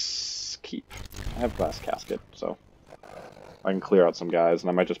 Let's keep. I have Glass Casket, so I can clear out some guys, and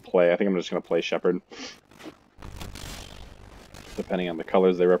I might just play. I think I'm just gonna play Shepherd, depending on the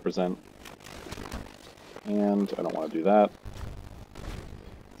colors they represent. And I don't want to do that.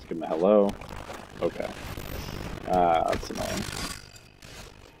 Let's give him a hello. Okay. That's annoying.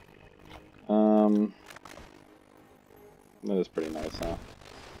 That is pretty nice, huh?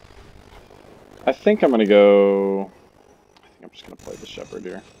 I think I'm gonna go. I think I'm just gonna play the Shepherd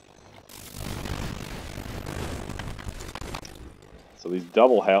here. So these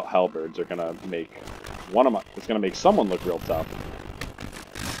double halberds are gonna make it's gonna make someone look real tough.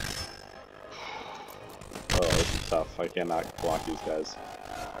 Oh, this is tough. I cannot block these guys.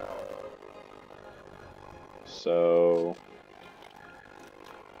 So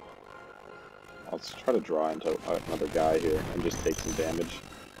let's try to draw into another guy here and just take some damage.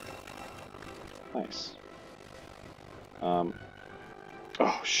 Nice.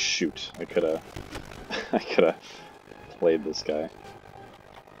 Oh shoot! I could have played this guy.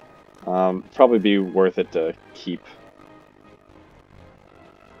 Probably be worth it to keep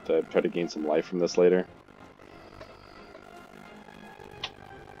to try to gain some life from this later.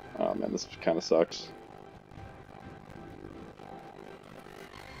 Oh man, this kind of sucks.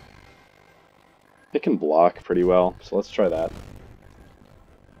 It can block pretty well, so let's try that.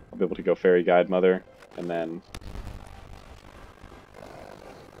 I'll be able to go Fairy Guide Mother, and then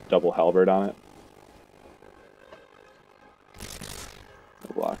double Halberd on it.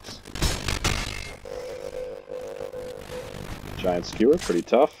 No blocks. Giant Skewer, pretty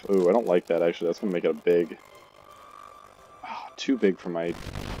tough. Ooh, I don't like that actually, that's gonna make it a big... Oh, too big for my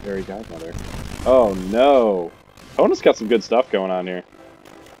Fairy Guide Mother. Oh no! Opponent's got some good stuff going on here.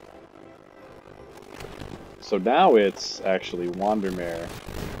 So now it's actually Wandermare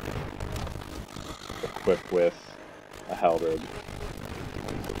equipped with a Halberd.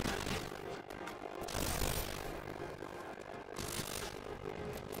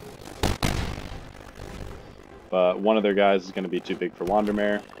 But one of their guys is going to be too big for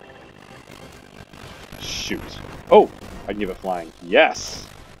Wandermare. Shoot. Oh! I can give it flying. Yes!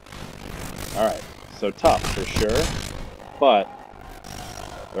 Alright, so tough for sure, but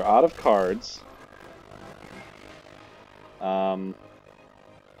They're out of cards.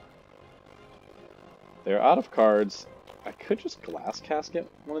 They're out of cards. I could just glass casket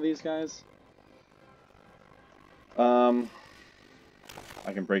one of these guys. I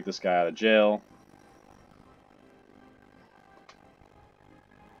can break this guy out of jail.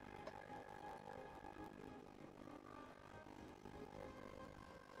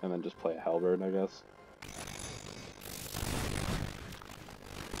 And then just play a halberd, I guess.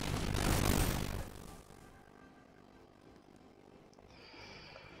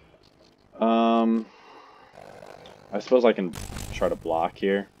 I suppose I can try to block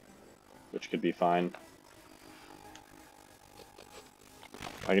here, which could be fine.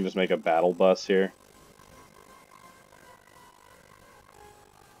 I can just make a battle bus here.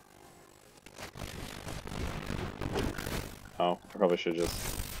 Oh, I probably should just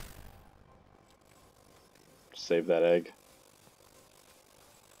save that egg.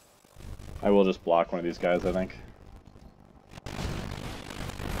 I will just block one of these guys, I think.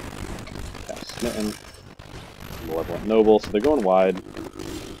 Yeah, smitten. Malevolent Noble, so they're going wide,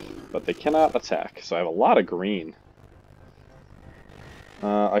 but they cannot attack, so I have a lot of green.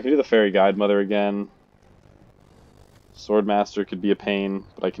 I can do the Fairy Guide Mother again. Swordmaster could be a pain,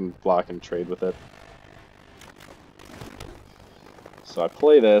 but I can block and trade with it. So I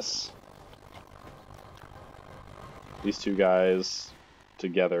play this. These two guys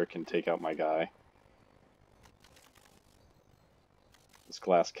together can take out my guy. This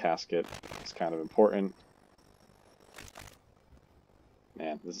glass casket is kind of important.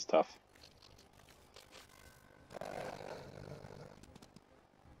 Man, this is tough.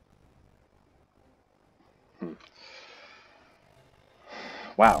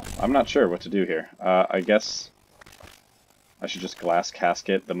 Wow, I'm not sure what to do here. I guess I should just glass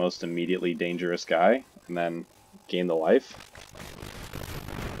casket the most immediately dangerous guy, and then gain the life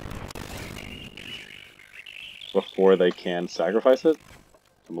before they can sacrifice it.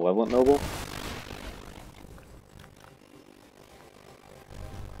 The Malevolent Noble.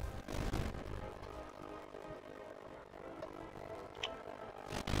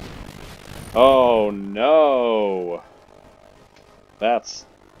 Oh no! That's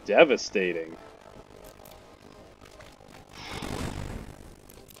devastating.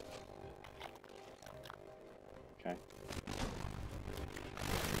 Okay.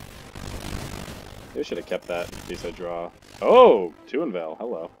 Maybe I should have kept that in case I draw. Oh! Tuinvale,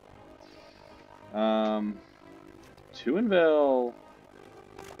 hello. Tuinvale...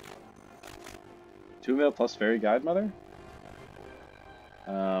 Tuinvale plus Fairy Guide Mother?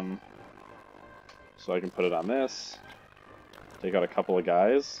 So I can put it on this. Take out a couple of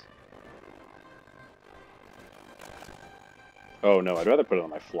guys. Oh no, I'd rather put it on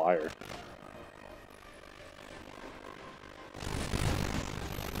my flyer.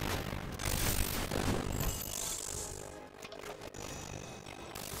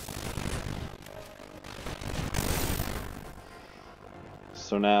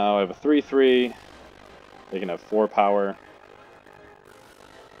 So now I have a 3/3. They can have 4 power.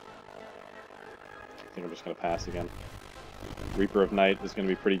 I think I'm just going to pass again. Reaper of Night is going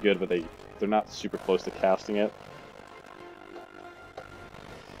to be pretty good, but they're not super close to casting it.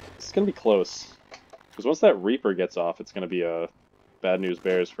 It's going to be close. Because once that Reaper gets off, it's going to be a bad news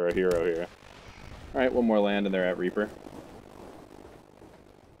bears for our hero here. Alright, one more land and they're at Reaper.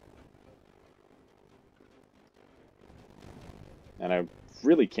 And I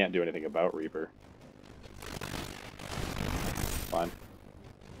really can't do anything about Reaper. Fine.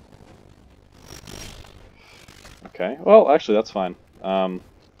 Okay, well, actually, that's fine.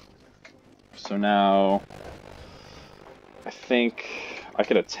 So now, I think I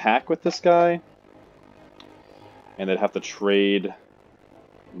could attack with this guy, and they'd have to trade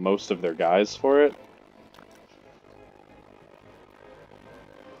most of their guys for it.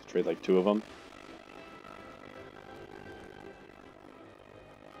 Trade like 2 of them.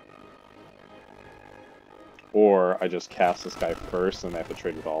 Or I just cast this guy first, and they have to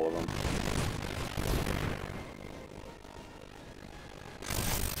trade with all of them.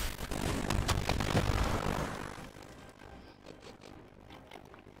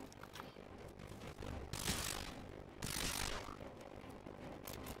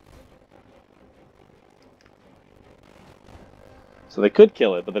 So they could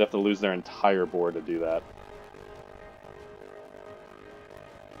kill it, but they'd have to lose their entire board to do that.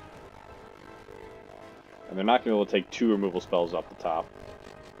 And they're not going to be able to take 2 removal spells off the top.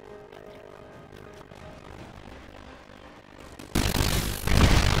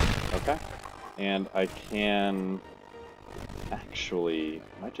 Okay. And I can actually,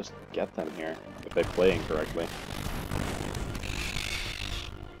 I might just get them here if they play incorrectly.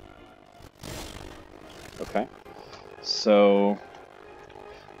 Okay. So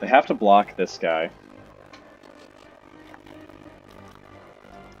they have to block this guy.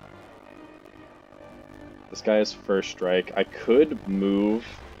 This guy is first strike. I could move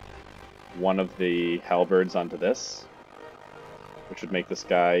one of the halberds onto this, which would make this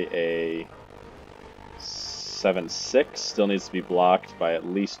guy a 7/6. Still needs to be blocked by at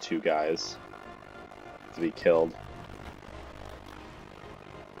least 2 guys to be killed.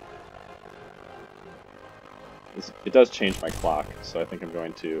 It does change my clock, so I think I'm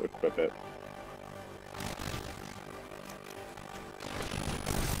going to equip it.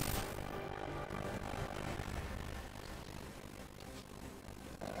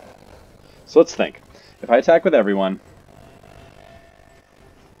 So let's think. If I attack with everyone,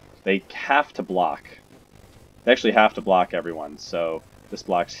 they have to block. They actually have to block everyone. So this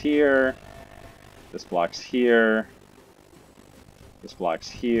blocks here, this blocks here, this blocks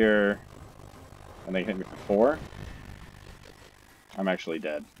here, and they hit me for 4. I'm actually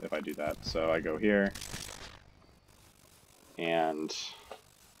dead if I do that. So I go here, and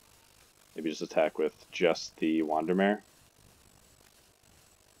maybe just attack with just the Wandermare.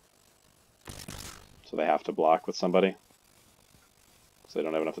 So they have to block with somebody, so they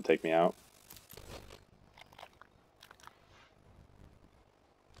don't have enough to take me out.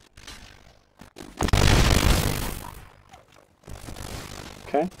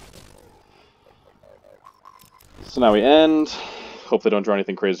 Okay. So now we end. Hope they don't draw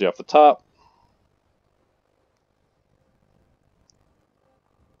anything crazy off the top.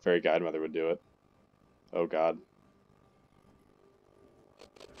 Fairy Guidemother would do it. Oh god.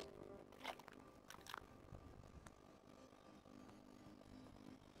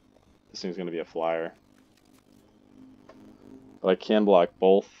 This thing's going to be a flyer. But I can block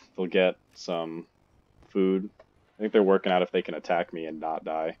both. They'll get some food. I think they're working out if they can attack me and not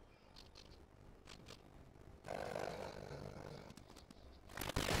die.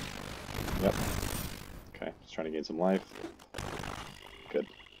 Yep. Okay, just trying to gain some life. Good.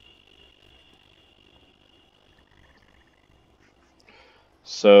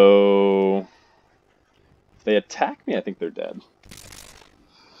 So if they attack me, I think they're dead.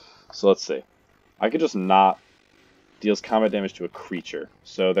 So let's see. I could just not deals combat damage to a creature.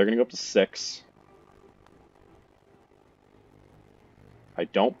 So they're going to go up to 6. I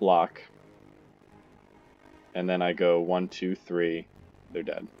don't block. And then I go 1, 2, 3. They're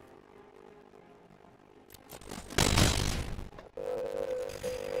dead.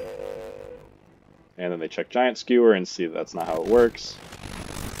 And then they check Giant Skewer and see that's not how it works.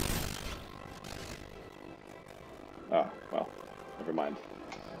 Oh, well, never mind.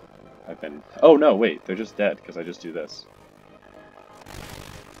 I've been... Oh, no, wait, they're just dead because I just do this.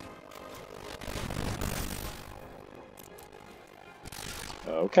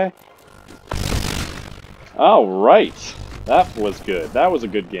 Okay. Alright! That was good. That was a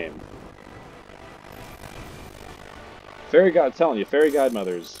good game. Fairy God, I'm telling you, Fairy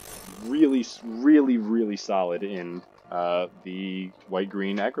Guidemother's really, really, really solid in the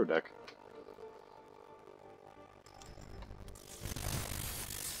white-green aggro deck.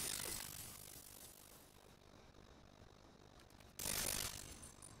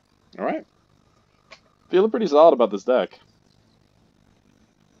 Alright. Feeling pretty solid about this deck.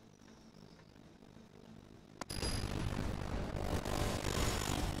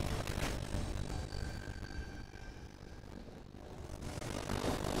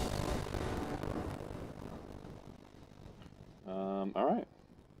 Alright.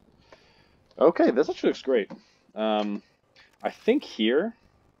 Okay, this actually looks great. I think here...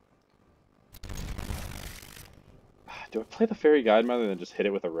 Do I play the Fairy Guidemother and then just hit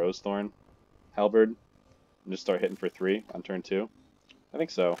it with a Rosethorn Halberd? And just start hitting for 3 on turn 2? I think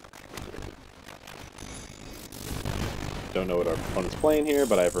so. Don't know what our opponent's playing here,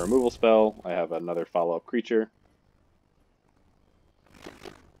 but I have a removal spell. I have another follow-up creature.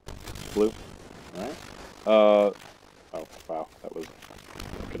 Blue. Alright. Oh, wow. That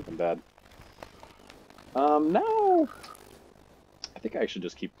could have been bad. No! I think I should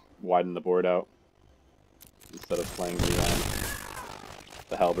just keep widening the board out instead of playing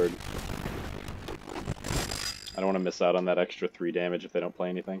the Halberd. I don't want to miss out on that extra 3 damage if they don't play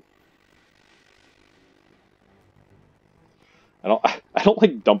anything. I don't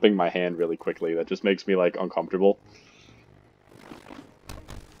like dumping my hand really quickly. That just makes me like uncomfortable.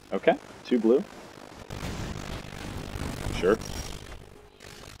 Okay, 2 blue. Sure.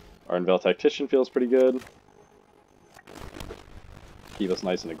 Ardenvale Tactician feels pretty good. Keep us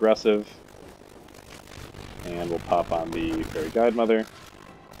nice and aggressive. And we'll pop on the Fairy Guidemother.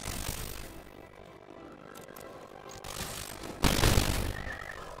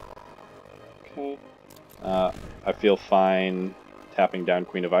 Okay. I feel fine tapping down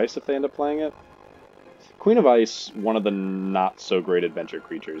Queen of Ice if they end up playing it. Queen of Ice, one of the not-so-great adventure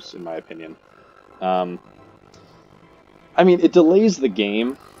creatures, in my opinion. I mean, it delays the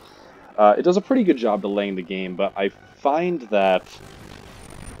game. It does a pretty good job delaying the game, but I find that...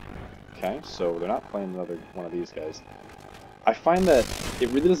 Okay, so they're not playing another one of these guys. I find that it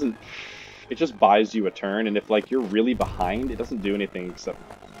really doesn't... It just buys you a turn, and if, like, you're really behind, it doesn't do anything except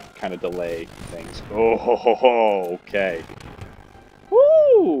kind of delay things. Oh, ho, ho, ho, okay.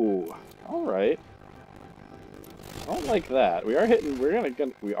 Woo! Alright. I don't like that. We are hitting...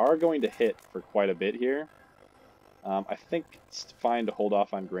 We are going to hit for quite a bit here. I think it's fine to hold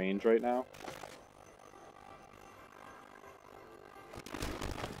off on Grange right now.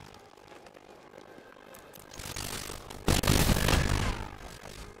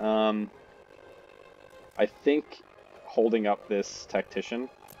 I think holding up this Tactician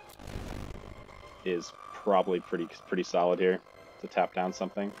is probably pretty solid here to tap down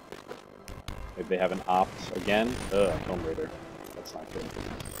something. Maybe they have an opt again. Ugh, Home Raider. That's not good.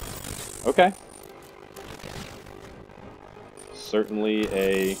 Okay. Certainly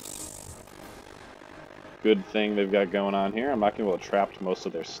a good thing they've got going on here. I'm not going to be able to trap most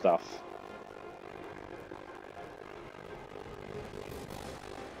of their stuff.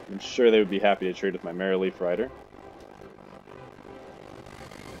 I'm sure they would be happy to trade with my Merryleaf Rider.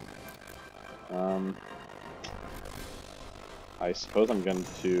 I suppose I'm going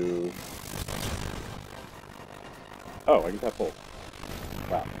to... Oh, I can tap both.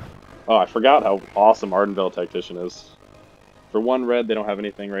 Wow. Oh, I forgot how awesome Ardenvale Tactician is. For one red, they don't have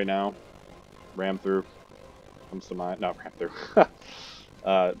anything right now. Ram through comes to mind. No, ram through.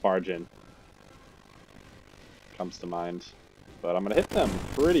 Barge in comes to mind. But I'm going to hit them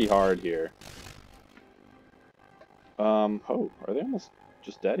pretty hard here. Oh, are they almost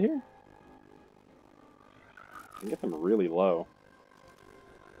just dead here? I can get them really low.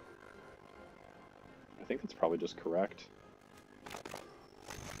 I think that's probably just correct.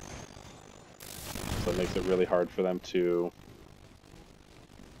 So it makes it really hard for them to...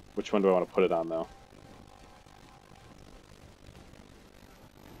 Which one do I want to put it on, though?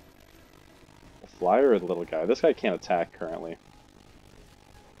 The flyer or the little guy? This guy can't attack currently.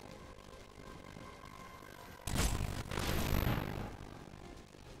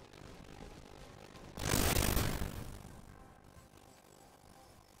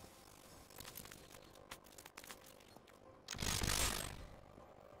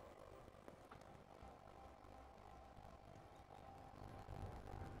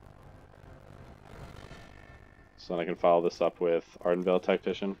 So then I can follow this up with Ardenvale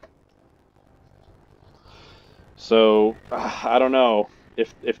Tactician. So, I don't know.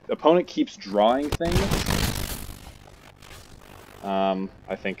 If opponent keeps drawing things,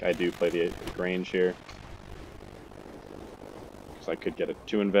 I think I do play the Grange here. Because I could get a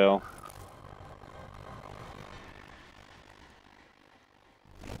 2-in-Veil.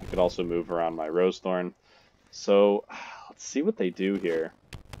 I could also move around my Rosethorn. So, let's see what they do here.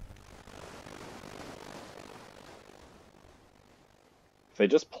 If they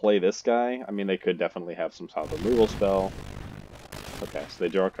just play this guy, I mean, they could definitely have some sort of removal spell. Okay, so they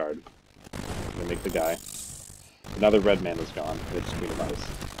draw a card. They make the guy. Now the red man is gone. It's Queen of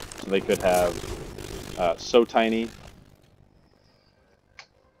Ice. So they could have So Tiny.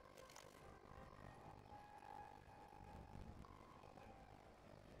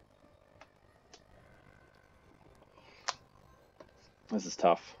 This is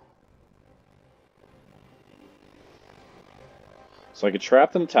tough. So I could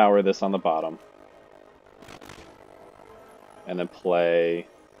trap them tower this on the bottom. And then play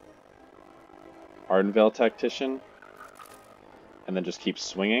Ardenvale Tactician. And then just keep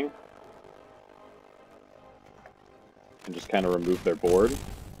swinging. And just kind of remove their board.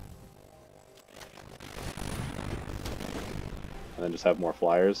 And then just have more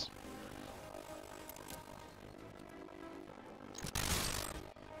flyers.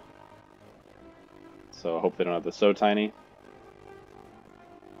 So I hope they don't have the So Tiny.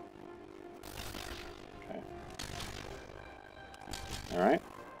 Alright.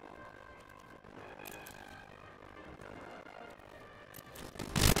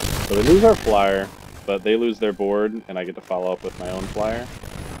 So they lose our flyer, but they lose their board, and I get to follow up with my own flyer.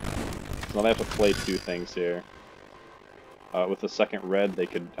 So now they have to play two things here. With the second red, they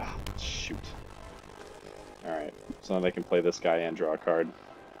could... Oh, shoot. Alright, so now they can play this guy and draw a card.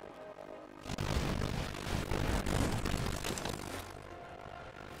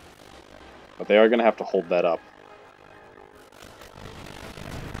 But they are going to have to hold that up.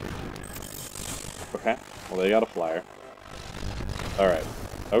 Okay, well they got a flyer. Alright,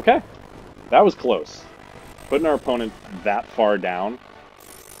 okay. That was close. Putting our opponent that far down,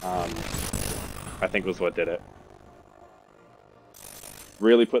 I think was what did it.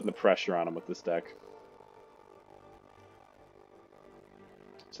 Really putting the pressure on him with this deck.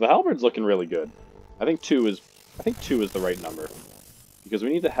 So the halberd's looking really good. I think two is the right number because we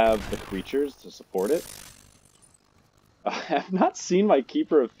need to have the creatures to support it. I have not seen my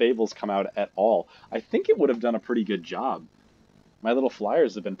Keeper of Fables come out at all. I think it would have done a pretty good job. My little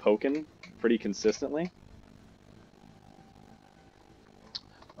flyers have been poking pretty consistently.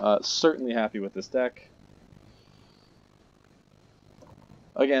 Certainly happy with this deck.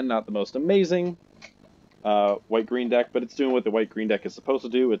 Again, not the most amazing white-green deck, but it's doing what the white-green deck is supposed to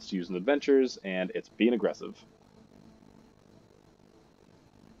do. It's using adventures, and it's being aggressive.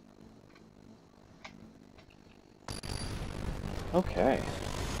 Okay.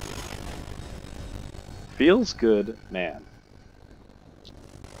 Feels good, man.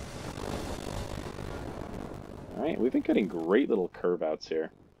 Alright, we've been getting great little curve outs here.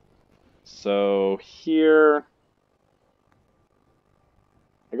 So here,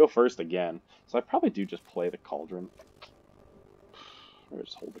 I go first again. So I probably do just play the Cauldron. Or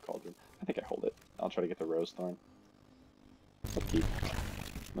just hold the Cauldron. I think I hold it. I'll try to get the Rose Thorn. Let's keep.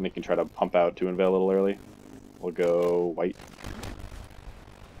 Then we can try to pump out 2 Unveil a little early. We'll go white.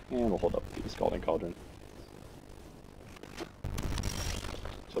 And we'll hold up the Scalding Cauldron.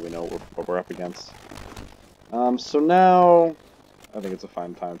 So we know what we're up against. So now, I think it's a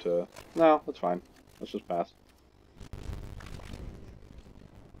fine time to... No, that's fine. Let's just pass.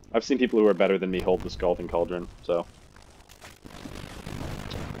 I've seen people who are better than me hold the Scalding Cauldron, so...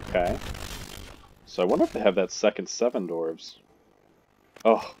 Okay. So I wonder if they have that second 7 dwarves.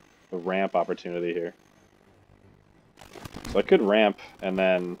 Oh, the ramp opportunity here. So I could ramp, and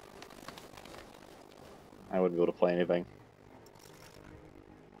then... I wouldn't be able to play anything.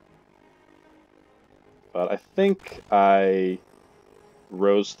 But I think I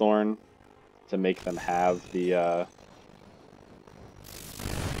Rose Thorn to make them have the I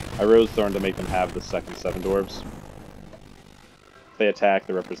Rose Thorn to make them have the second 7 dwarves. If they attack,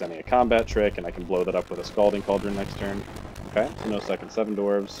 they're representing a combat trick, and I can blow that up with a Scalding Cauldron next turn. Okay, so no second 7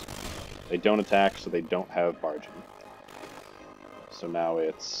 dwarves. They don't attack, so they don't have barging. So now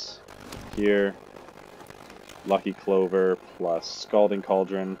it's here. Lucky Clover plus Scalding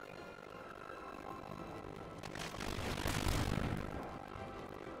Cauldron.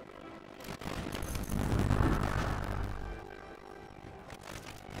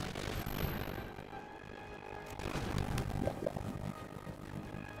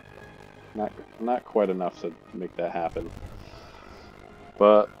 Not quite enough to make that happen.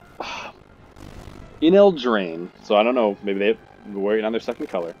 But in Eldraine, so I don't know, maybe they're waiting on their second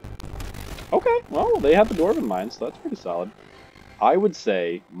color. Okay, well, they have the Dwarven Mine, so that's pretty solid. I would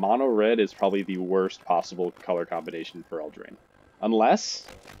say mono red is probably the worst possible color combination for Eldraine. Unless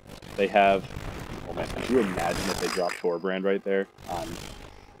they have... Oh man, can you imagine if they drop Torbrand right there on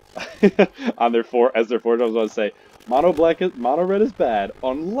on their as their 4? I was going to say mono red is bad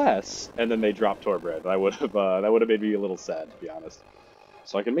unless, and then they drop Torbrand. That would have made me a little sad, to be honest.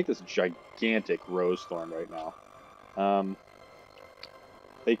 So I can make this gigantic Rose Thorn right now.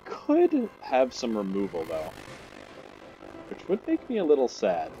 They could have some removal though, which would make me a little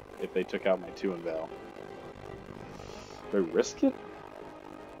sad if they took out my 2 Unveil. Do I risk it?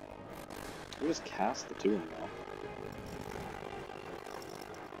 I just cast the 2 Unveil.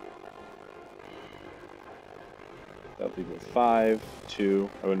 That would leave me with 5, 2.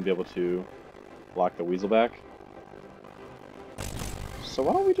 I wouldn't be able to block the Weaselback. So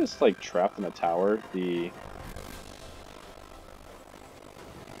why don't we just, like, trap in the tower the...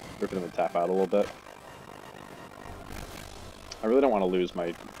 Rip it in the tap out a little bit. I really don't want to lose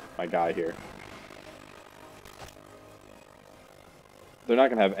my guy here. They're not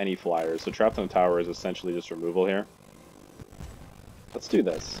going to have any flyers, so trapped in the tower is essentially just removal here. Let's do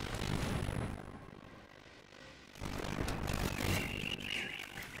this.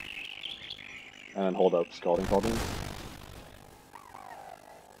 And then hold up Scalding Cauldron.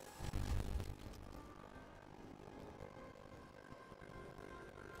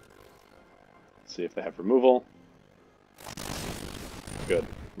 See if they have removal. Good.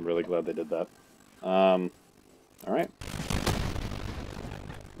 I'm really glad they did that. Alright.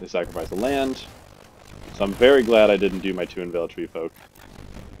 They sacrifice a land. So I'm very glad I didn't do my 2 Unveil Tree Folk.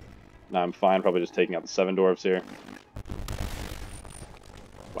 Now I'm fine, probably just taking out the 7 dwarves here.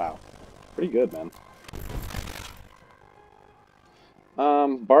 Wow. Pretty good, man.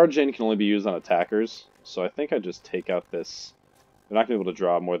 Barge in can only be used on attackers, so I think I just take out this... They're not going to be able to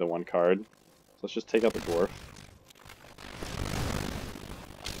draw more than 1 card. So let's just take out the dwarf.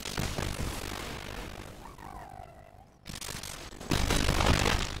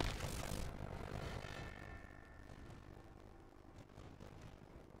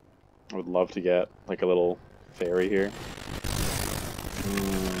 love to get like a little fairy here.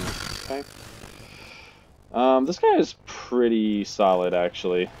 Okay. This guy is pretty solid,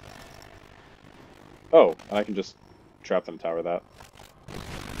 actually. Oh, and I can just trap them tower that.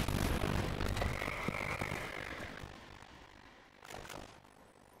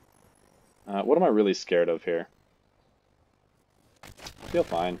 What am I really scared of here? I feel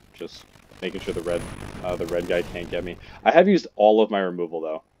fine, just making sure the red guy can't get me. I have used all of my removal,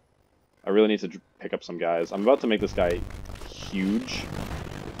 though. I really need to pick up some guys. I'm about to make this guy huge.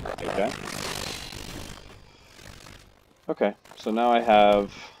 Okay. Okay, so now I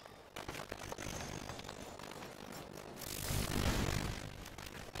have...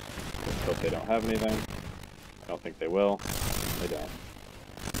 Let's hope they don't have anything. I don't think they will. They don't.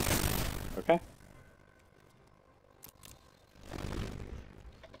 Okay.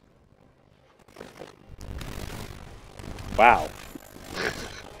 Wow.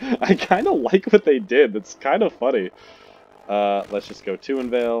 I kind of like what they did. That's kind of funny. Let's just go 2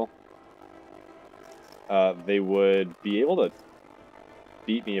 Unveil. They would be able to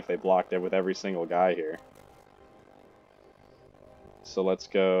beat me if they blocked it with every single guy here. So let's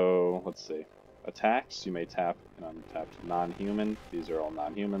go, let's see. Attacks, you may tap an untapped non-human. These are all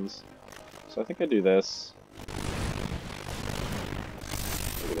non-humans. So I think I do this.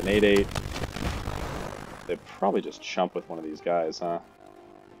 Look at an 8/8. They'd probably just chump with one of these guys, huh?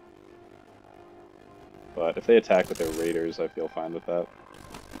 But if they attack with their raiders, I feel fine with that.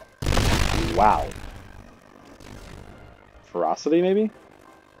 Wow. Ferocity, maybe?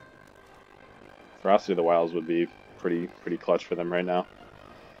 Ferocity of the Wilds would be pretty clutch for them right now.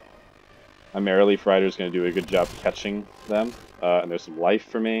 My Merrily Rider's going to do a good job catching them. And there's some life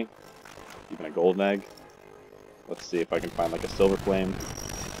for me. Even a golden egg. Let's see if I can find like a silver flame.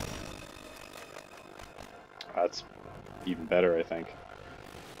 That's even better, I think.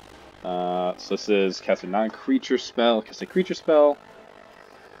 So this is cast a non-creature spell. Cast a creature spell.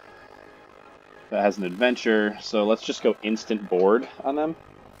 That has an adventure. So let's just go instant board on them.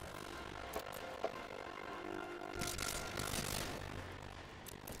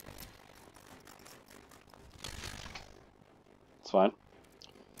 It's fine.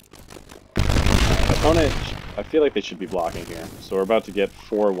 Opponent, I feel like they should be blocking here. So we're about to get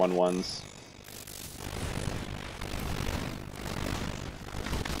 4 1/1s.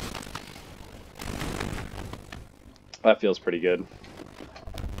 That feels pretty good.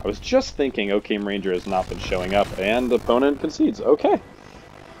 I was just thinking Oakham Ranger has not been showing up, and the opponent concedes. Okay.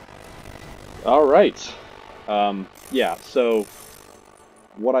 Alright. Yeah, so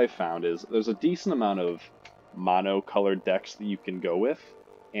what I found is there's a decent amount of mono-colored decks that you can go with,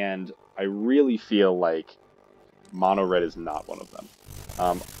 and I really feel like mono-red is not one of them.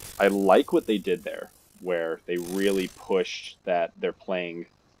 I like what they did there, where they really pushed that they're playing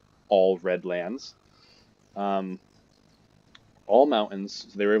all red lands. All mountains,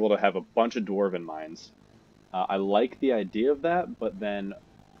 so they were able to have a bunch of dwarven mines. I like the idea of that, but then,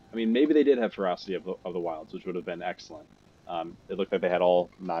 I mean, maybe they did have Ferocity of the Wilds, which would have been excellent. It looked like they had all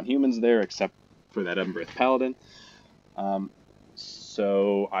non-humans there, except for that Embereth Paladin.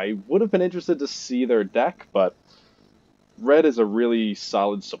 So I would have been interested to see their deck, but red is a really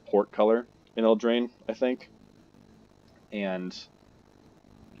solid support color in Eldraine, I think. And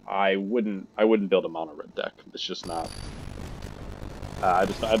I wouldn't build a mono red deck. It's just not. I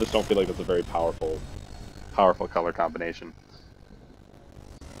just don't feel like that's a very powerful color combination.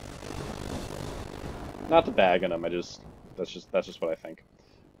 Not to bag on them. That's just what I think.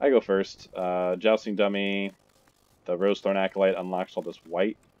 I go first. Jousting Dummy. The Rosethorn Acolyte unlocks all this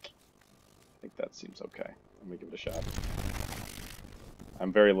white. I think that seems okay. Let me give it a shot.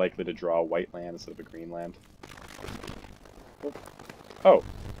 I'm very likely to draw a white land instead of a green land. Oh.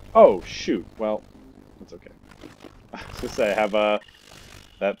 Oh, shoot. Well, that's okay. I was gonna say, I have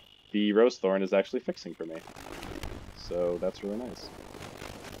that the Rosethorn is actually fixing for me. So that's really nice.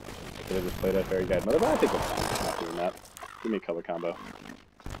 I could have just played that Fairy Guide Mother, but I think I'm not doing that. Give me a color combo.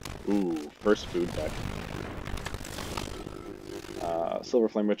 Ooh, first food deck. Silver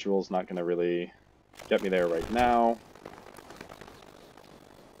Flame Ritual's not going to really get me there right now.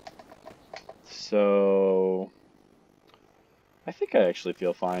 So I think I actually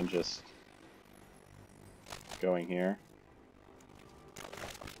feel fine just going here.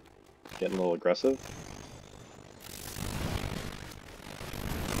 Getting a little aggressive.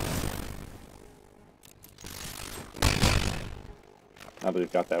 Now that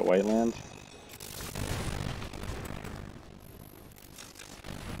we've got that white land.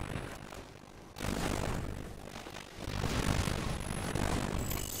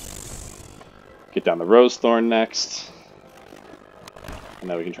 Get down the Rosethorn next. And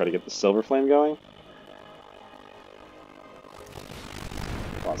Now we can try to get the Silver Flame going.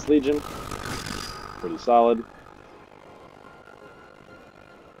 Lost Legion. Pretty solid.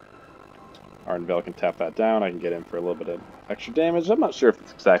 Ardenvale can tap that down. I can get in for a little bit of extra damage. I'm not sure if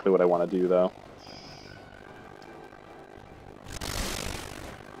it's exactly what I want to do, though.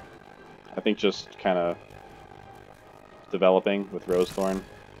 I think just kind of developing with Rosethorn.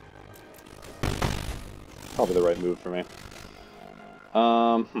 Probably the right move for me.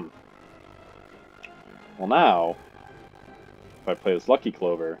 Well, now, if I play this Lucky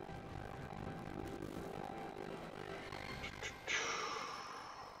Clover...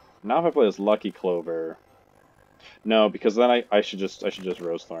 Now if I play this Lucky Clover... No, because then I should just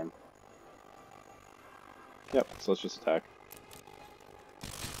Rosethorn. Yep, so let's just attack.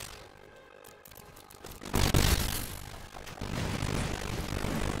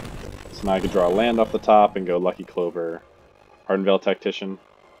 So now I could draw a land off the top and go Lucky Clover, Ardenvale Tactician,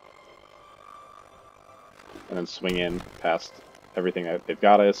 and then swing in past everything they've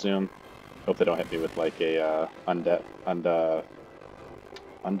got, I assume. Hope they don't hit me with like a Undead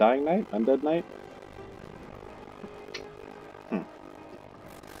Knight?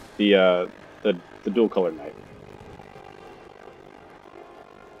 The dual colored knight.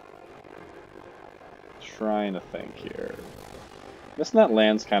 Trying to think here. Missing that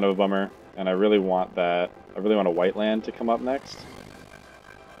land's kind of a bummer, and I really want that. I really want a white land to come up next.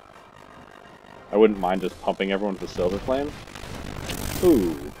 I wouldn't mind just pumping everyone with the Silver Flame.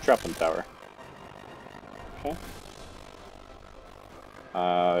 Ooh, Trap Them Tower. Okay.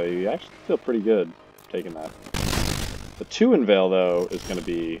 I actually feel pretty good taking that. The 2 Unveil, though, is going to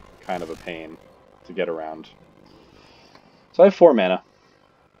be kind of a pain to get around. So I have 4 mana.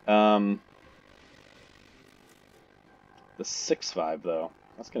 The 6/5, though,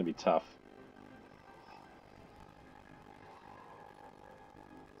 that's going to be tough.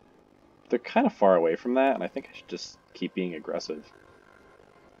 They're kind of far away from that, and I think I should just keep being aggressive.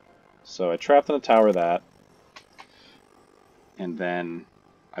 So I trapped in a tower that, and then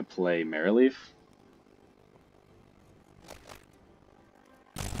I play Maryleaf.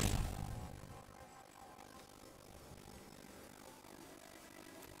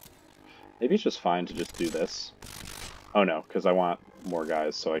 Maybe it's just fine to just do this. Oh no, because I want more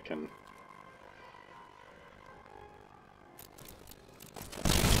guys so I can...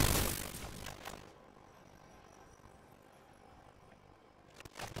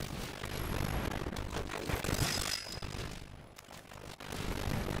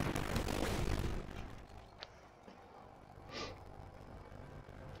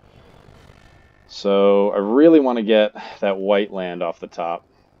 So I really want to get that white land off the top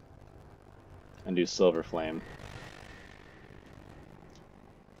and do Silver Flame.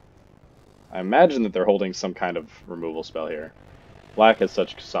 I imagine that they're holding some kind of removal spell here. Black has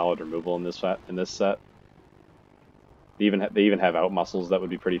such solid removal in this set. They even have out muscles that would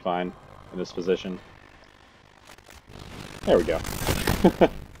be pretty fine in this position. There we go.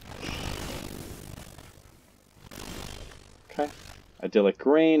 Okay. Idyllic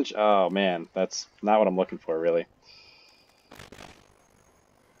range. Oh man, that's not what I'm looking for really.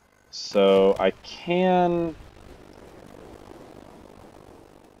 So I can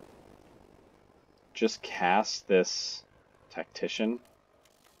just cast this Tactician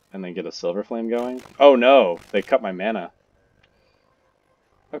and then get a Silver Flame going. Oh no, they cut my mana.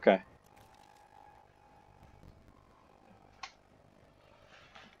 Okay.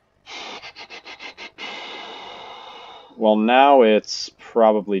 Well, now it's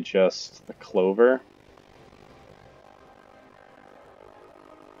probably just the Clover.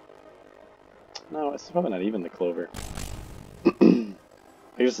 No, it's probably not even the Clover. I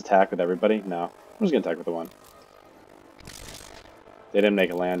just attack with everybody? No. I'm just going to attack with the one. They didn't make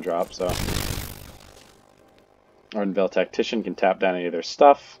a land drop, so... Ardenvale Tactician can tap down any of their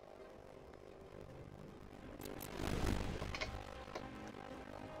stuff.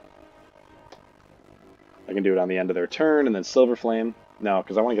 I can do it on the end of their turn, and then Silver Flame. No,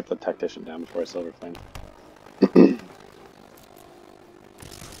 because I want to get the Tactician down before I Silver Flame.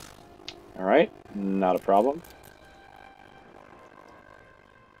 Alright, not a problem.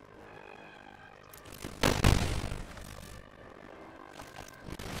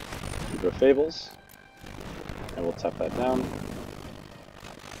 Go Fables, and we'll tap that down.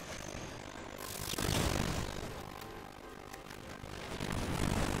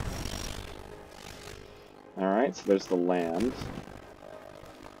 Alright, so there's the land.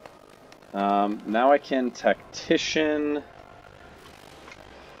 Now I can Tactician.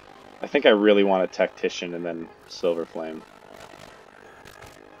 I think I really want a Tactician and then Silver Flame.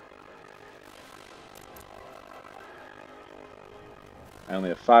 I only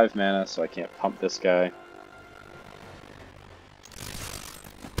have 5 mana, so I can't pump this guy.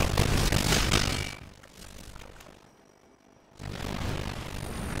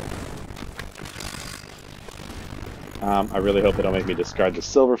 I really hope they don't make me discard the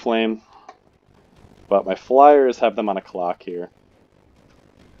Silver Flame, but my flyers have them on a clock here.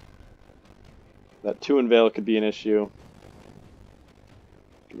 That 2 Unveil could be an issue.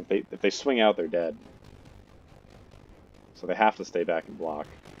 If they swing out, they're dead. So they have to stay back and block.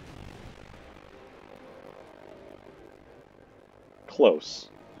 Close.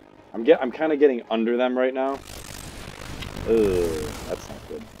 I'm kind of getting under them right now. Ugh, that's not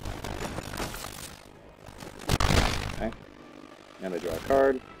good. Okay. And I draw a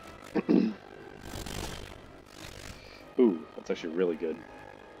card. Ooh, that's actually really good.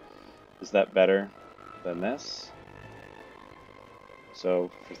 Is that better than this?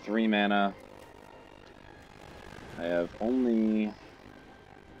 So, for 3 mana, I have only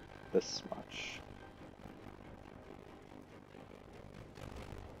this much.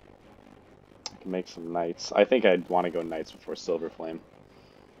 I can make some knights. I think I'd want to go knights before Silver Flame.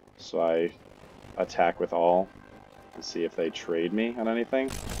 So I attack with all and see if they trade me on anything.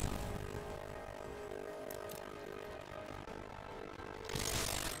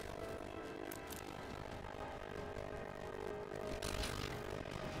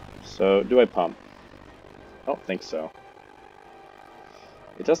 So, do I pump? I don't think so.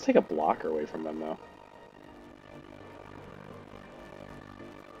 It does take a blocker away from them, though.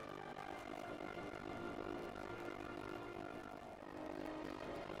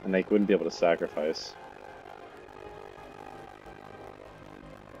 And they wouldn't be able to sacrifice.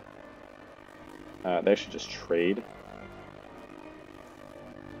 They should just trade.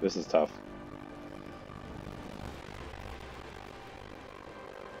 This is tough.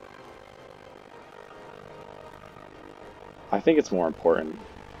 I think it's more important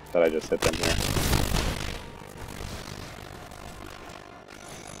that I just hit them here.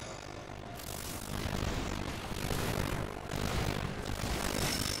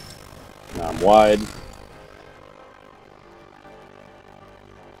 Now I'm wide.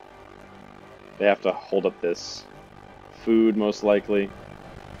 They have to hold up this food, most likely.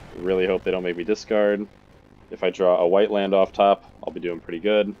 Really hope they don't make me discard. If I draw a white land off top, I'll be doing pretty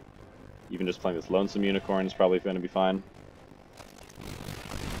good. Even just playing this Lonesome Unicorn is probably going to be fine.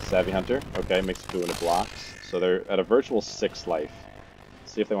 Savvy Hunter. Okay, makes it 2 into blocks. So they're at a virtual 6 life.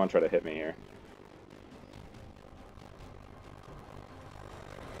 Let's see if they want to try to hit me here.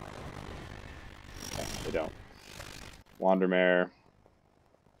 Okay, they don't. Wandermare.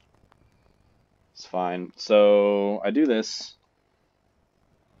 It's fine. So I do this.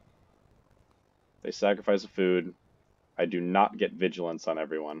 They sacrifice a food. I do not get Vigilance on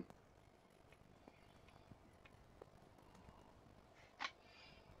everyone.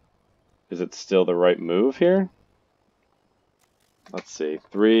 Is it still the right move here? Let's see.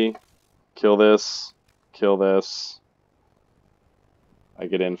 3, kill this, kill this. I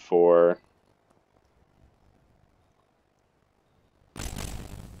get in for...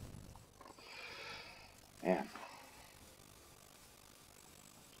 Man.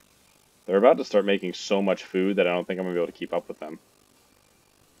 They're about to start making so much food that I don't think I'm going to be able to keep up with them.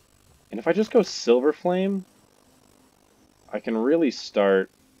 And if I just go Silver Flame, I can really start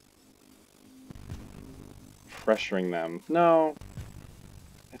pressuring them. No,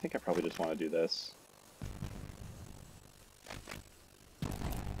 I think I probably just want to do this.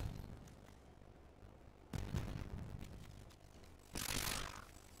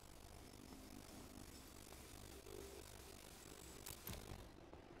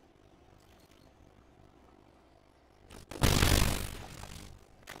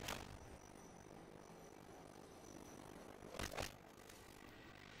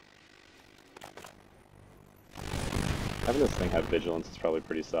 Having this thing have Vigilance is probably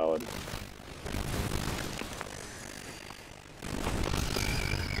pretty solid.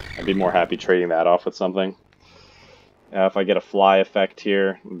 I'd be more happy trading that off with something. If I get a fly effect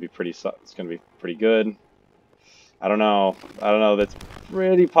here, it would be pretty. It's going to be pretty good. I don't know. That's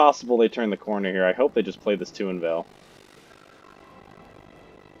pretty possible they turn the corner here. I hope they just play this 2 Unveil.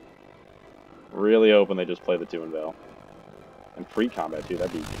 Really hoping they just play the 2 Unveil. And pre-combat too,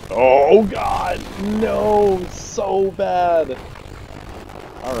 that'd be... Oh god! No! So bad!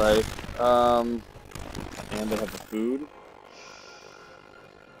 Alright. And they have the food.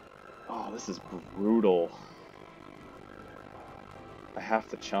 Oh, this is brutal. I have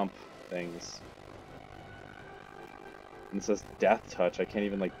to chump things. And it says Death Touch, I can't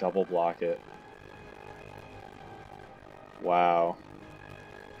even like double block it. Wow.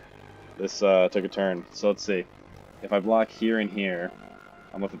 This took a turn. So let's see. If I block here and here,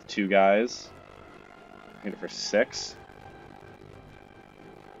 I'm left with 2 guys. I hit it for 6.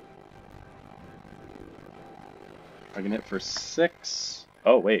 I can hit for 6.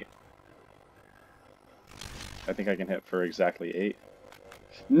 Oh, wait. I think I can hit for exactly 8.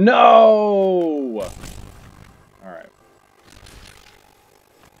 No! Alright.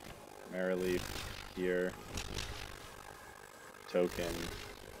 Merrileaf here. Token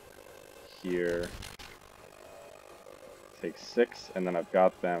here. Take 6, and then I've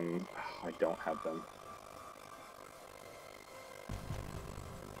got them. Oh, I don't have them.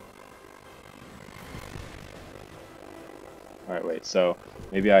 Alright, wait, so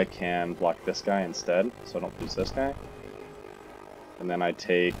maybe I can block this guy instead, so I don't lose this guy. And then I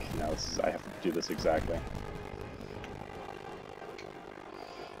take... No, I have to do this exactly.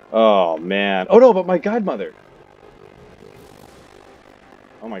 Oh, man. Oh, no, but my guide mother!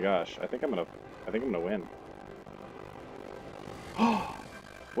 Oh my gosh, I think I'm gonna win.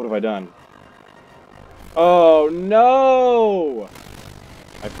 What have I done? Oh, no!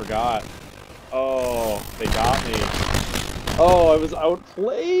 I forgot. Oh, they got me. Oh, I was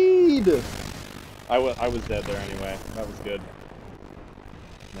outplayed! I was dead there anyway. That was good.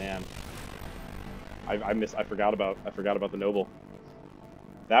 Man. I forgot about the noble.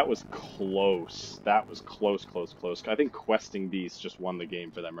 That was close. That was close. I think Questing Beast just won the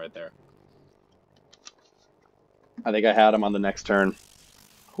game for them right there. I think I had him on the next turn.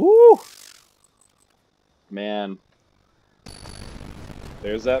 Whoo! Man.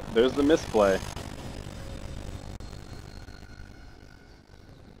 There's the misplay.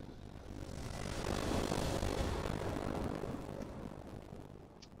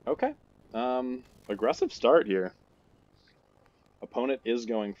 Okay. Aggressive start here. Opponent is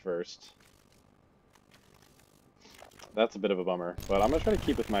going first. That's a bit of a bummer, but I'm going to try to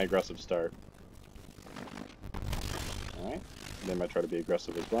keep with my aggressive start. Alright, they might try to be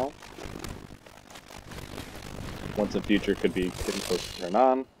aggressive as well. Once in future could be getting close to turn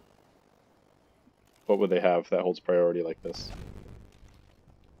on. What would they have that holds priority like this?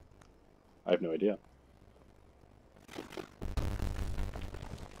 I have no idea.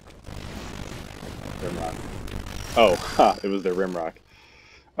 Rimrock. Oh, ha, it was their Rimrock.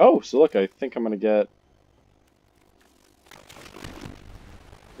 Oh, so look, I think I'm going to get...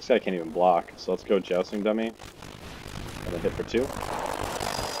 This guy can't even block, so let's go Jousting Dummy. And then hit for 2.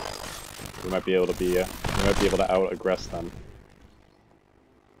 We might be able to out-aggress them.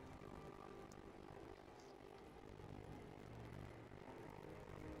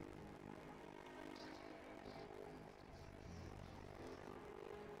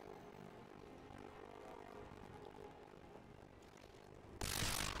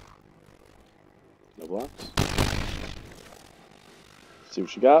 No blocks. See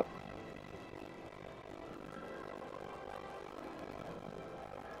what you got.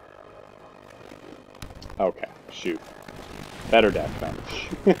 Okay, shoot. Better deck then.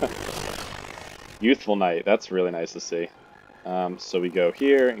 Youthful Knight, that's really nice to see. So we go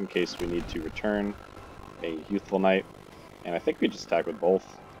here in case we need to return a Youthful Knight. And I think we just attack with both.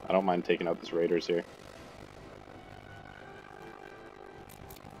 I don't mind taking out this Raiders here.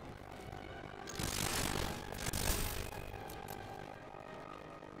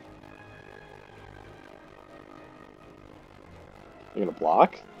 They're gonna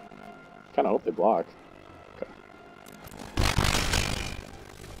block? Kinda hope they block. Okay.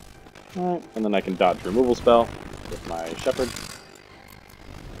 Alright, and then I can dodge removal spell with my Shepherd.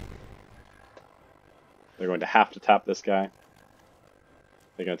 They're going to have to tap this guy.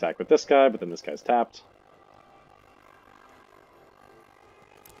 They can attack with this guy, but then this guy's tapped.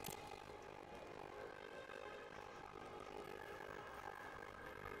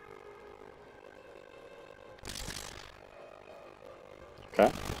 Okay.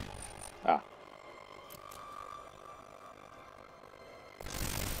 Ah.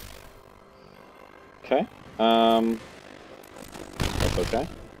 Okay. That's okay.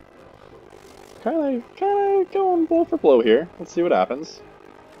 Kinda going blow for blow here. Let's see what happens.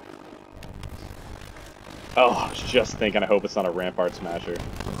 Oh, I was just thinking, I hope it's not a Rampart Smasher.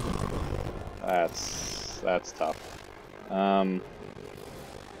 That's tough. Okay,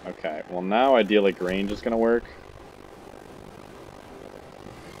 well now ideally Grange is gonna work.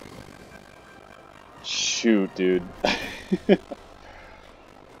 Shoot, dude.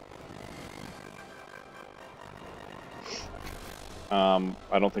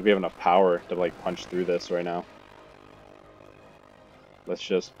 I don't think we have enough power to like punch through this right now. Let's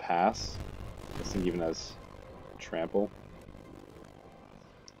just pass. This thing even has trample.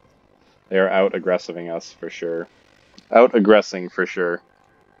 They are out-aggressiving us for sure. Out-aggressing for sure.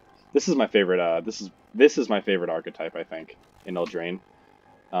 This is my favorite. This is my favorite archetype, I think, in Eldraine.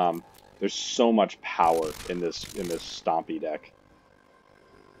 There's so much power in this Stompy deck.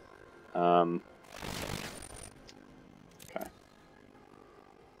 Okay.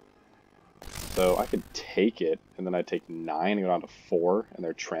 So I could take it, and then I take 9 and go down to 4, and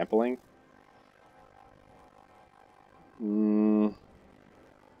they're trampling.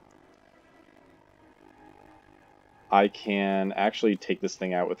 I can actually take this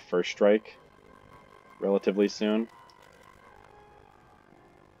thing out with First Strike relatively soon.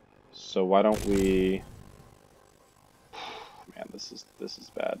 So why don't we... Man, this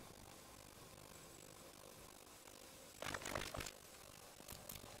is bad.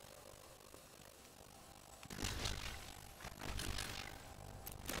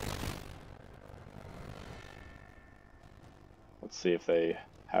 Let's see if they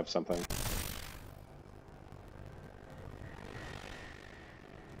have something.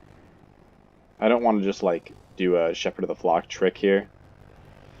 I don't want to just like do a Shepherd of the Flock trick here.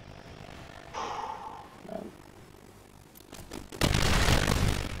 Man.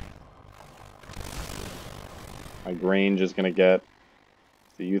 My Grange is going to get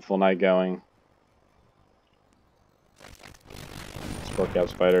the Youthful Knight going. Spellcap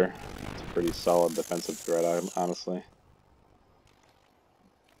Spider. It's a pretty solid defensive threat, honestly.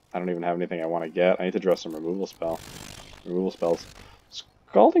 I don't even have anything I want to get. I need to draw some removal spells.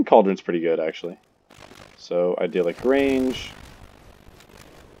 Scalding Cauldron's pretty good, actually. So I deal like Grange.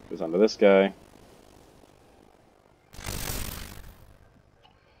 Goes onto this guy.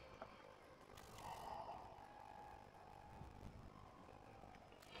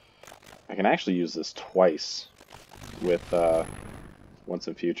 I can actually use this twice with Once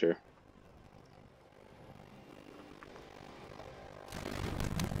in Future.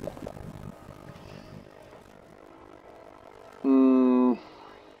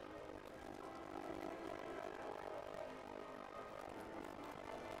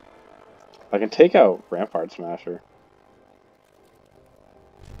 I can take out Rampart Smasher.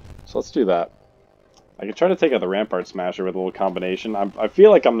 So let's do that. I can try to take out the Rampart Smasher with a little combination. I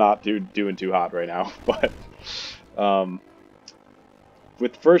feel like I'm not doing too hot right now, but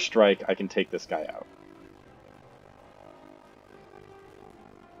with First Strike, I can take this guy out.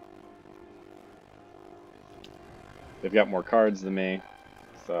 They've got more cards than me,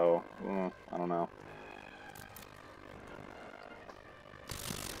 so I don't know.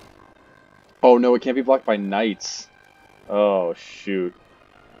 Oh no, it can't be blocked by knights. Oh shoot.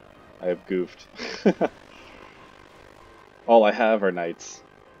 I have goofed. All I have are knights.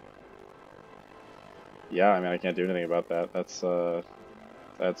 Yeah, I mean I can't do anything about that.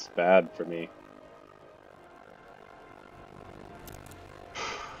 That's bad for me.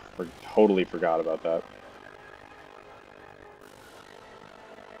 Totally forgot about that.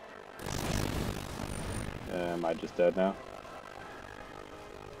 Am I just dead now?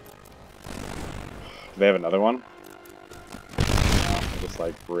 Do they have another one? No, just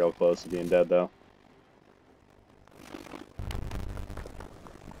like real close to being dead though.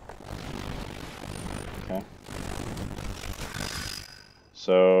 Okay.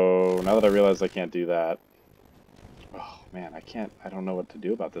 So now that I realize I can't do that, oh man, I don't know what to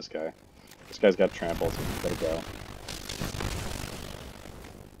do about this guy. This guy's got trample, so he's gotta go.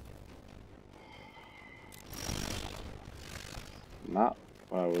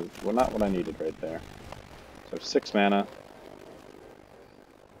 Not what I needed right there. So I have 6 mana.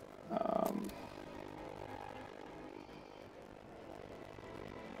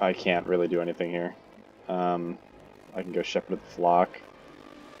 I can't really do anything here. I can go Shepherd of the Flock.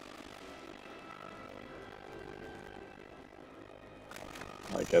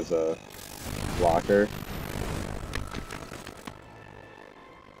 Like as a blocker.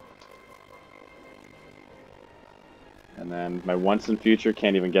 And then my Once in Future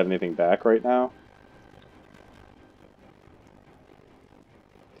can't even get anything back right now.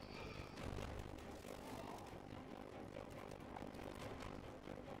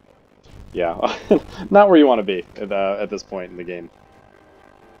 Yeah, not where you want to be at this point in the game.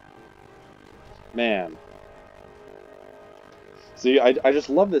 Man. See, I just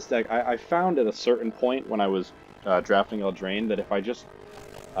love this deck. I found at a certain point when I was drafting Eldraine that if I just...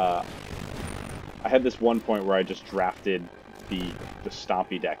 I had this one point where I just drafted the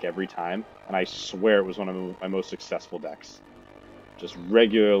Stompy deck every time, and I swear it was one of my most successful decks. Just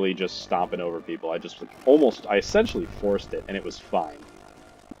regularly just stomping over people. I essentially forced it, and it was fine.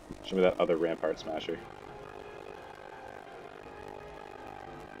 Show me that other Rampart Smasher.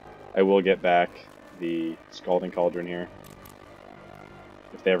 I will get back the Scalding Cauldron here.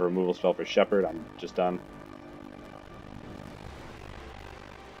 If they have a removal spell for Shepherd, I'm just done.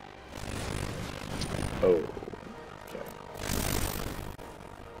 Oh. Okay.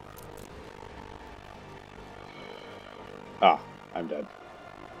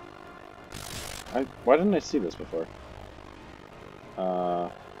 Why didn't I see this before?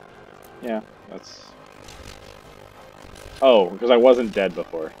 Yeah, that's... Oh, because I wasn't dead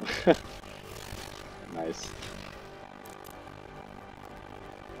before. Nice.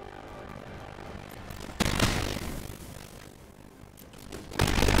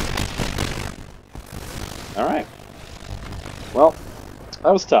 Alright. Well,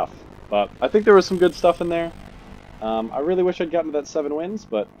 that was tough, but I think there was some good stuff in there. I really wish I'd gotten to that 7 wins,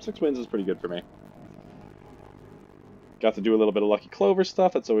 but 6 wins is pretty good for me. Got to do a little bit of Lucky Clover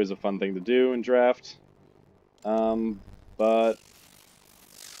stuff. That's always a fun thing to do in draft. But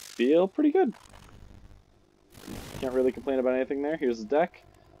feel pretty good. Can't really complain about anything there. Here's the deck.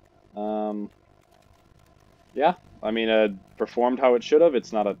 Yeah, I mean, it performed how it should have.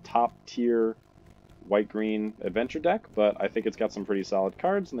 It's not a top-tier white-green adventure deck, but I think it's got some pretty solid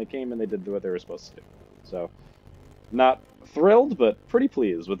cards, and they came and they did what they were supposed to do. So, not thrilled, but pretty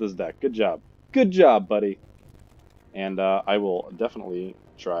pleased with this deck. Good job. Good job, buddy. And I will definitely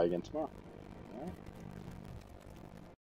try again tomorrow.